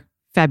your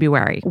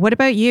February. What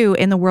about you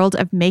in the world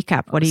of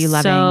makeup? What are you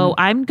loving? So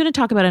I'm going to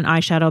talk about an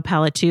eyeshadow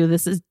palette too.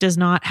 This does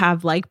not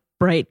have like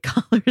bright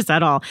colors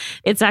at all.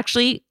 It's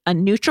actually a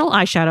neutral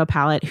eyeshadow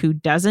palette who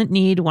doesn't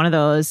need one of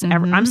those.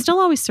 I'm still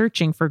always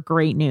searching for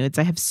great nudes.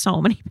 I have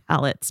so many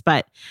palettes,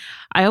 but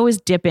I always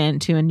dip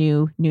into a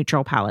new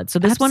neutral palette. So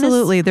this one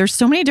is there's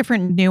so many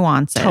different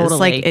nuances.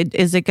 Totally. Like,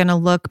 is it going to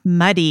look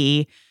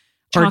muddy?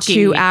 Or Chalky.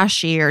 too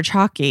ashy or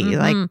chalky.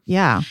 Like,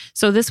 yeah.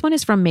 So this one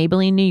is from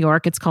Maybelline, New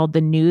York. It's called The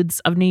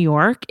Nudes of New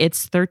York.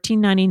 It's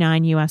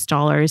 $13.99 US.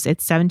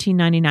 It's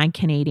 $17.99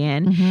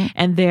 Canadian.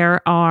 And there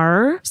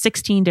are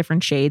 16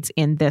 different shades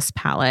in this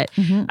palette.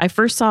 I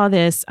first saw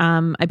this,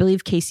 I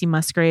believe Casey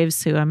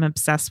Musgraves, who I'm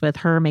obsessed with,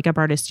 her makeup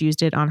artist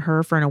used it on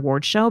her for an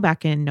award show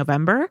back in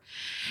November.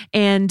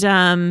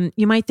 And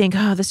you might think,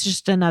 oh, this is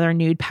just another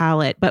nude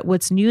palette. But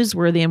what's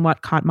newsworthy and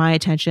what caught my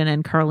attention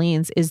and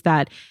Carlene's is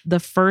that the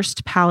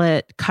first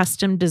palette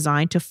custom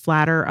designed to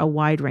flatter a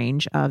wide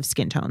range of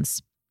skin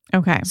tones.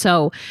 Okay.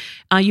 So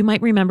you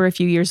might remember a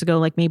few years ago,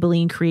 like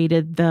Maybelline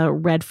created the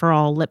Red for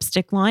All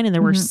lipstick line, and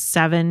there were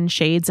 7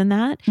 shades in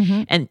that.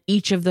 And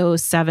each of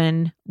those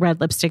 7 red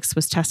lipsticks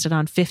was tested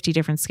on 50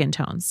 different skin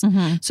tones.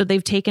 So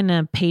they've taken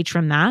a page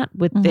from that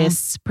with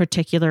this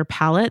particular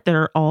palette.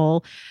 They're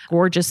all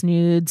gorgeous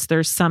nudes.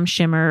 There's some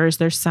shimmers.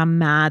 There's some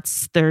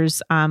mattes.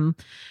 There's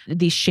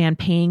these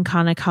champagne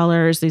kind of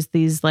colors. There's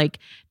these like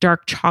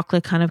dark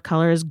chocolate kind of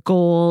colors,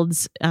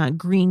 golds,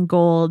 green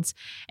golds.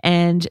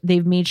 And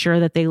they've made sure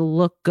that they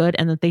look good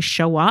and that they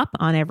show up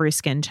on every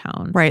skin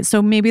tone. Right.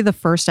 So maybe the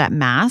first at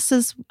mass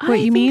is what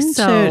you mean?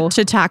 So.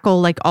 To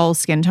tackle like all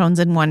skin tones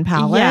in one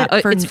palette? Yeah,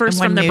 it's first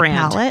from the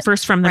brand. Palette?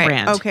 First from the right.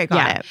 brand. Okay,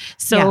 got it.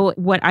 So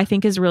what I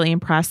think is really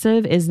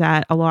impressive is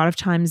that a lot of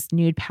times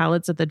nude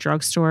palettes at the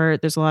drugstore,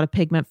 there's a lot of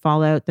pigment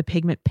fallout. The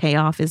pigment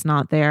payoff is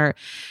not there.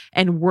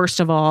 And worst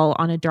of all,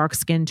 on a dark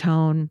skin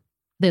tone,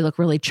 they look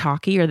really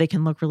chalky or they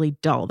can look really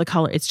dull. The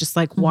color, it's just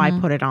like, why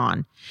put it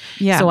on?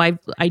 Yeah. So I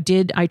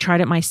tried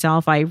it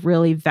myself. I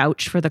really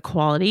vouch for the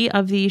quality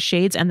of these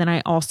shades. And then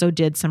I also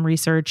did some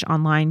research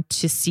online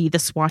to see the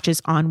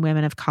swatches on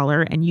women of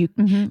color, and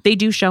they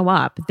do show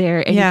up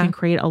there, and you can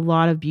create a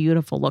lot of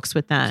beautiful looks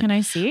with them. Can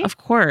I see? Of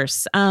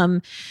course.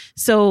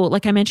 So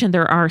like I mentioned,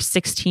 there are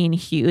 16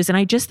 hues, and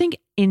I just think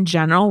in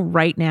general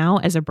right now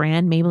as a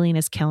brand, Maybelline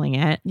is killing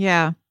it.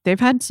 Yeah. They've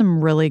had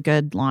some really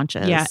good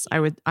launches. Yeah.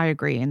 I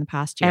agree in the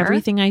past year.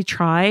 Everything I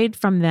tried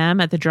from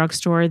them at the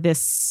drugstore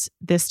this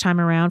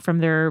time around, from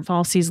their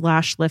Falsies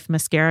Lash Lift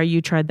Mascara,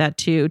 you tried that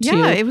too.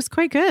 Yeah, it was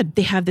quite good.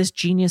 They have this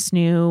genius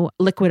new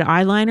liquid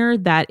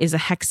eyeliner that is a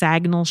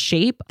hexagonal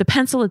shape. The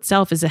pencil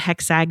itself is a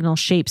hexagonal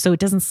shape, so it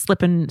doesn't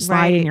slip and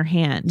slide in your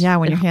hand. Yeah,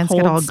 when your hands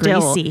get all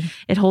greasy.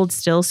 It holds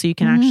still so you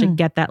can actually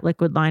get that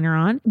liquid liner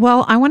on.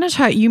 Well, I want to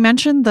try, you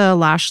mentioned the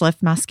Lash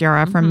Lift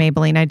Mascara from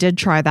Maybelline. I did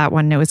try that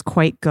one. It was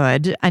quite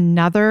good.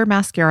 Another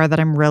mascara that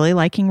I'm really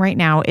liking right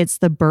now, it's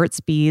the Burt's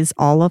Bees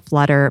All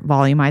Aflutter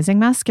Volumizing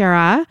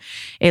Mascara.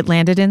 It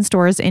landed in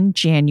stores in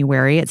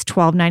January. It's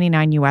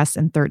 $12.99 US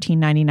and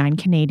 $13.99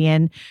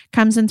 Canadian.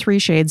 Comes in 3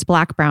 shades,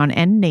 black, brown,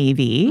 and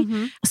navy.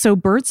 So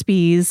Burt's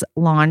Bees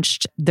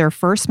launched their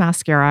first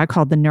mascara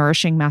called the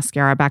Nourishing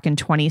Mascara back in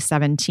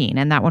 2017.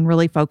 And that one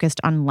really focused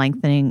on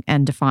lengthening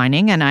and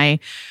defining. And I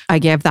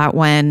gave that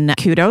one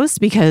kudos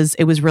because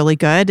it was really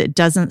good. It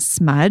doesn't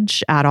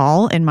smudge at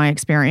all in my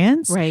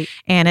experience. Right.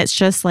 And it's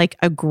just like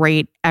a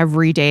great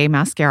everyday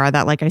mascara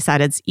that, like I said,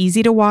 it's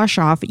easy to wash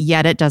off,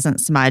 yet it doesn't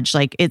smudge.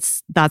 Like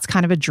that's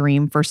kind of a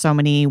dream for so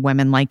many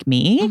women like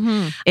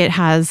me. It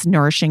has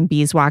nourishing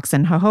beeswax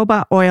and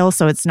jojoba oil,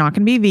 so it's not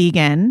going to be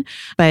vegan,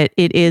 but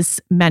it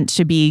is meant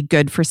to be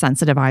good for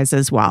sensitive eyes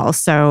as well.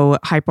 So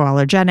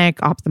hypoallergenic,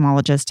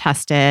 ophthalmologist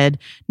tested,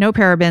 no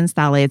parabens,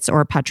 phthalates,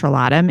 or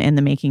petrolatum in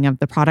the making of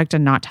the product,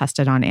 and not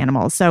tested on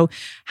animals. So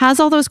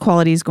has all those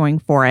qualities going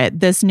for it.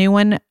 This new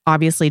one,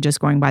 obviously just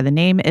going by the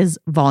name, is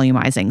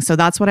volumizing. So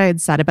that's what I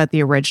had said about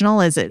the original,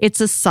 is it's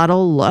a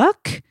subtle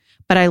look,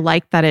 but I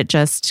like that it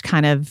just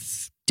kind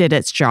of did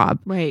its job.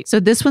 Right. So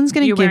this one's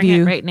going to give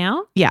you it right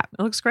now. Yeah,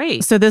 it looks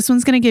great. So this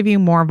one's going to give you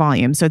more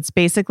volume. So it's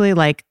basically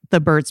like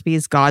the Burt's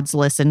Bees gods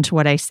listened to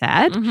what I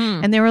said,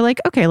 and they were like,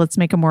 okay, let's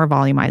make a more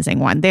volumizing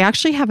one. They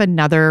actually have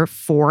another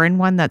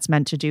 4-in-1 that's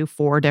meant to do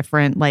 4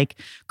 different, like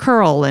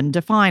curl and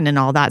define and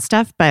all that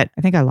stuff. But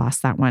I think I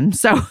lost that one.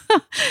 So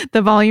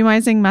the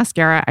volumizing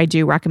mascara, I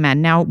do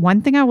recommend. Now,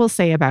 one thing I will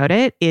say about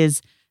it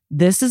is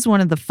this is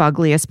one of the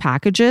fuggliest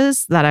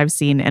packages that I've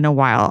seen in a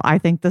while. I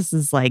think this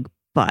is like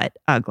butt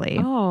ugly.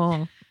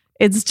 Oh.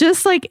 It's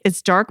just like, it's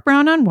dark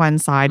brown on one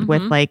side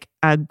with like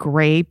a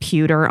gray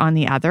pewter on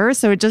the other.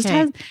 So it just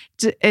has,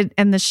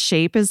 and the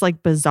shape is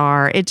like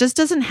bizarre. It just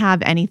doesn't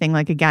have anything.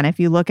 Like, again, if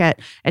you look at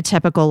a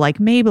typical like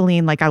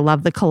Maybelline, like I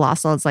love the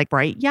Colossal, it's like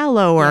bright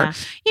yellow or,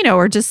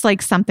 or just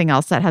like something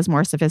else that has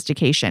more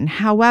sophistication.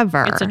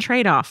 However, it's a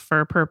trade-off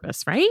for a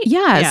purpose, right?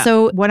 Yeah.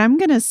 So what I'm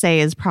going to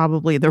say is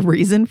probably the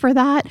reason for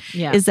that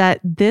is that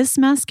this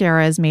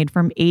mascara is made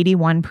from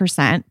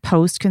 81%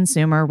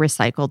 post-consumer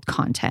recycled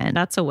content.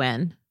 That's a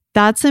win.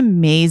 That's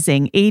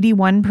amazing.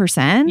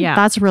 81%. Yeah.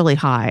 That's really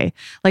high.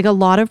 Like a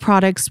lot of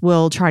products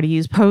will try to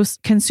use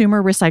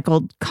post-consumer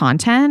recycled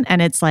content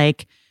and it's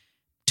like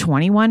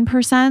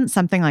 21%,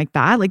 something like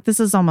that. Like this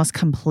is almost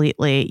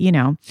completely,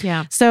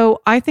 Yeah.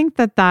 So I think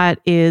that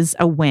is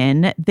a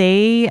win.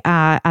 They,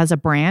 as a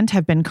brand,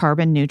 have been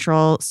carbon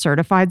neutral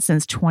certified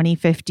since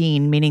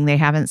 2015, meaning they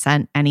haven't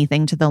sent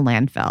anything to the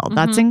landfill.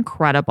 That's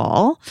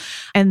incredible.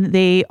 And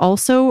they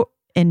also,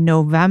 in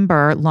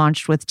November,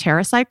 launched with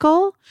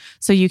TerraCycle.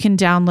 So you can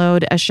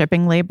download a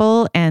shipping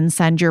label and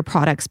send your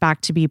products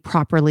back to be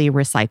properly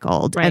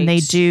recycled. Right. And they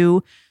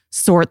do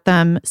sort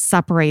them,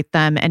 separate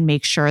them, and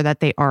make sure that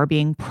they are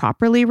being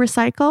properly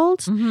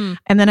recycled.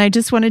 And then I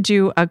just want to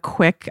do a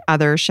quick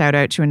other shout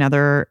out to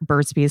another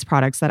Burt's Bees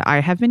products that I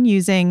have been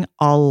using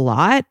a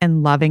lot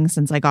and loving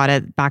since I got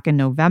it back in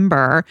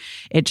November.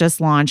 It just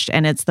launched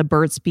and it's the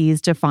Burt's Bees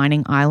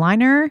Defining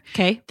Eyeliner.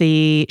 Okay.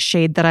 The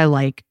shade that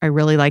I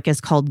really like is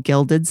called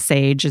Gilded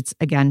Sage. It's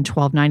again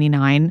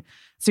 $12.99.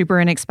 super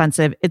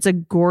inexpensive. It's a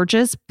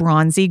gorgeous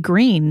bronzy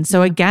green.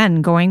 So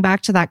again, going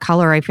back to that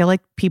color, I feel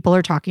like people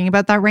are talking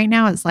about that right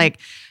now. It's like,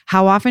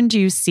 how often do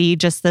you see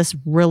just this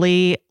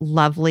really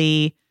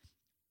lovely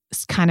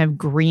kind of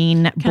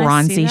green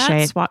bronzy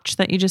shade swatch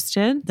that you just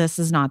did? This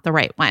is not the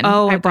right one.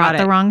 Oh, I brought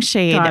the wrong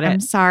shade. I'm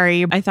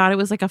sorry. I thought it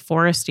was like a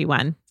foresty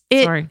one.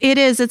 It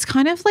is. It's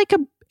kind of like a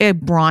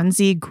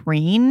bronzy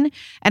green.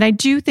 And I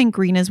do think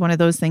green is one of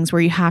those things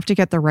where you have to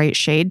get the right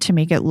shade to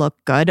make it look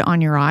good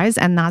on your eyes.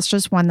 And that's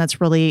just one that's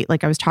really,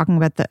 like I was talking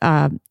about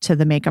to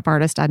the makeup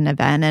artist at an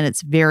event, and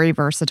it's very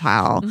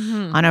versatile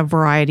on a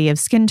variety of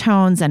skin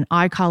tones and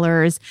eye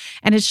colors.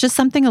 And it's just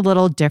something a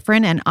little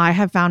different. And I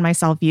have found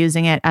myself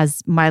using it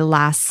as my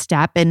last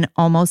step in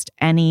almost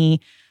any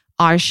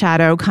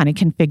eyeshadow kind of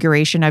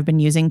configuration I've been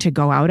using to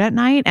go out at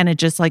night, and it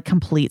just like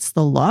completes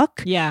the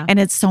look. Yeah. And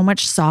it's so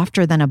much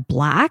softer than a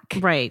black.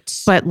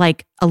 Right. But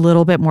like a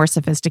little bit more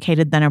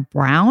sophisticated than a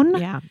brown.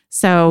 Yeah.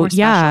 So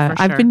yeah,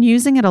 I've been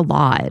using it a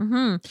lot.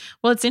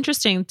 Well, it's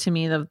interesting to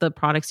me the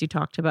products you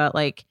talked about,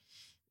 like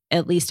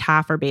at least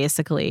half are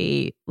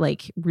basically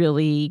like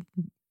really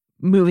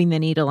moving the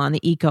needle on the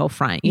eco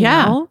front, you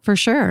know? For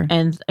sure.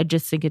 And I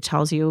just think it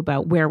tells you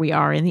about where we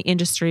are in the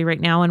industry right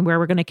now and where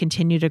we're going to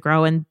continue to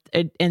grow and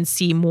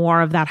see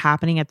more of that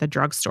happening at the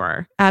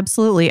drugstore.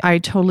 Absolutely. I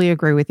totally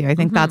agree with you. I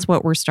think that's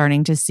what we're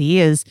starting to see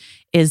is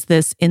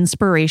this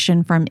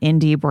inspiration from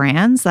indie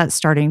brands that's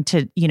starting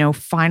to,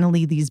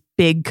 finally these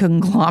big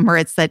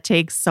conglomerates that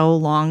take so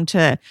long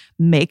to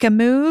make a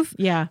move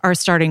are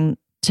starting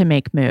to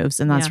make moves.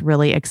 And that's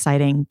really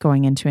exciting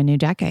going into a new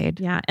decade.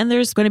 Yeah. And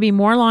there's going to be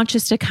more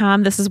launches to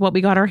come. This is what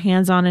we got our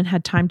hands on and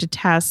had time to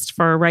test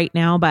for right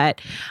now.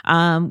 But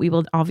we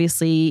will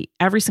obviously,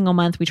 every single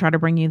month, we try to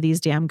bring you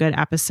these damn good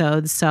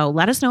episodes. So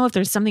let us know if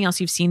there's something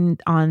else you've seen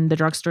on the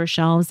drugstore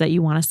shelves that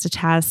you want us to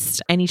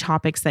test, any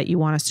topics that you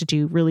want us to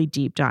do really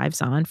deep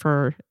dives on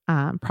for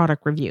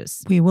product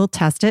reviews. We will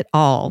test it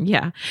all.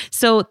 Yeah.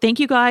 So thank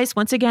you guys.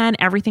 Once again,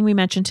 everything we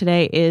mentioned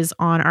today is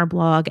on our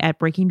blog at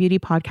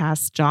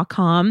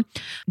breakingbeautypodcast.com.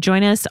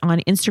 Join us on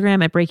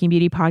Instagram at Breaking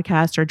Beauty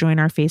Podcast, or join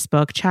our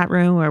Facebook chat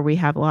room where we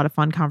have a lot of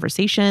fun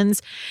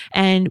conversations.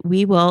 And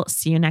we will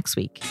see you next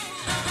week.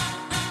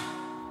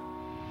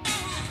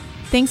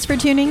 Thanks for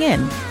tuning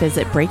in.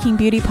 Visit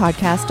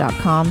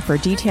breakingbeautypodcast.com for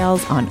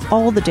details on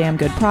all the damn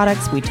good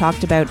products we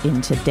talked about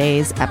in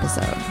today's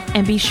episode.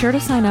 And be sure to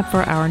sign up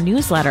for our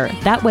newsletter.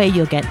 That way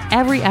you'll get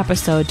every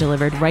episode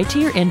delivered right to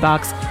your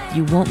inbox.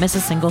 You won't miss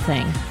a single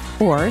thing.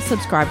 Or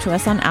subscribe to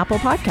us on Apple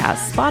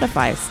Podcasts,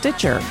 Spotify,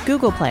 Stitcher,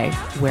 Google Play,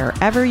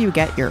 wherever you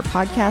get your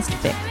podcast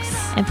fix.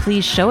 And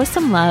please show us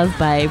some love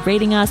by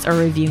rating us or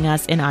reviewing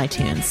us in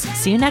iTunes.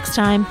 See you next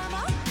time.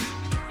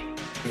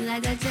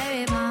 Like a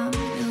cherry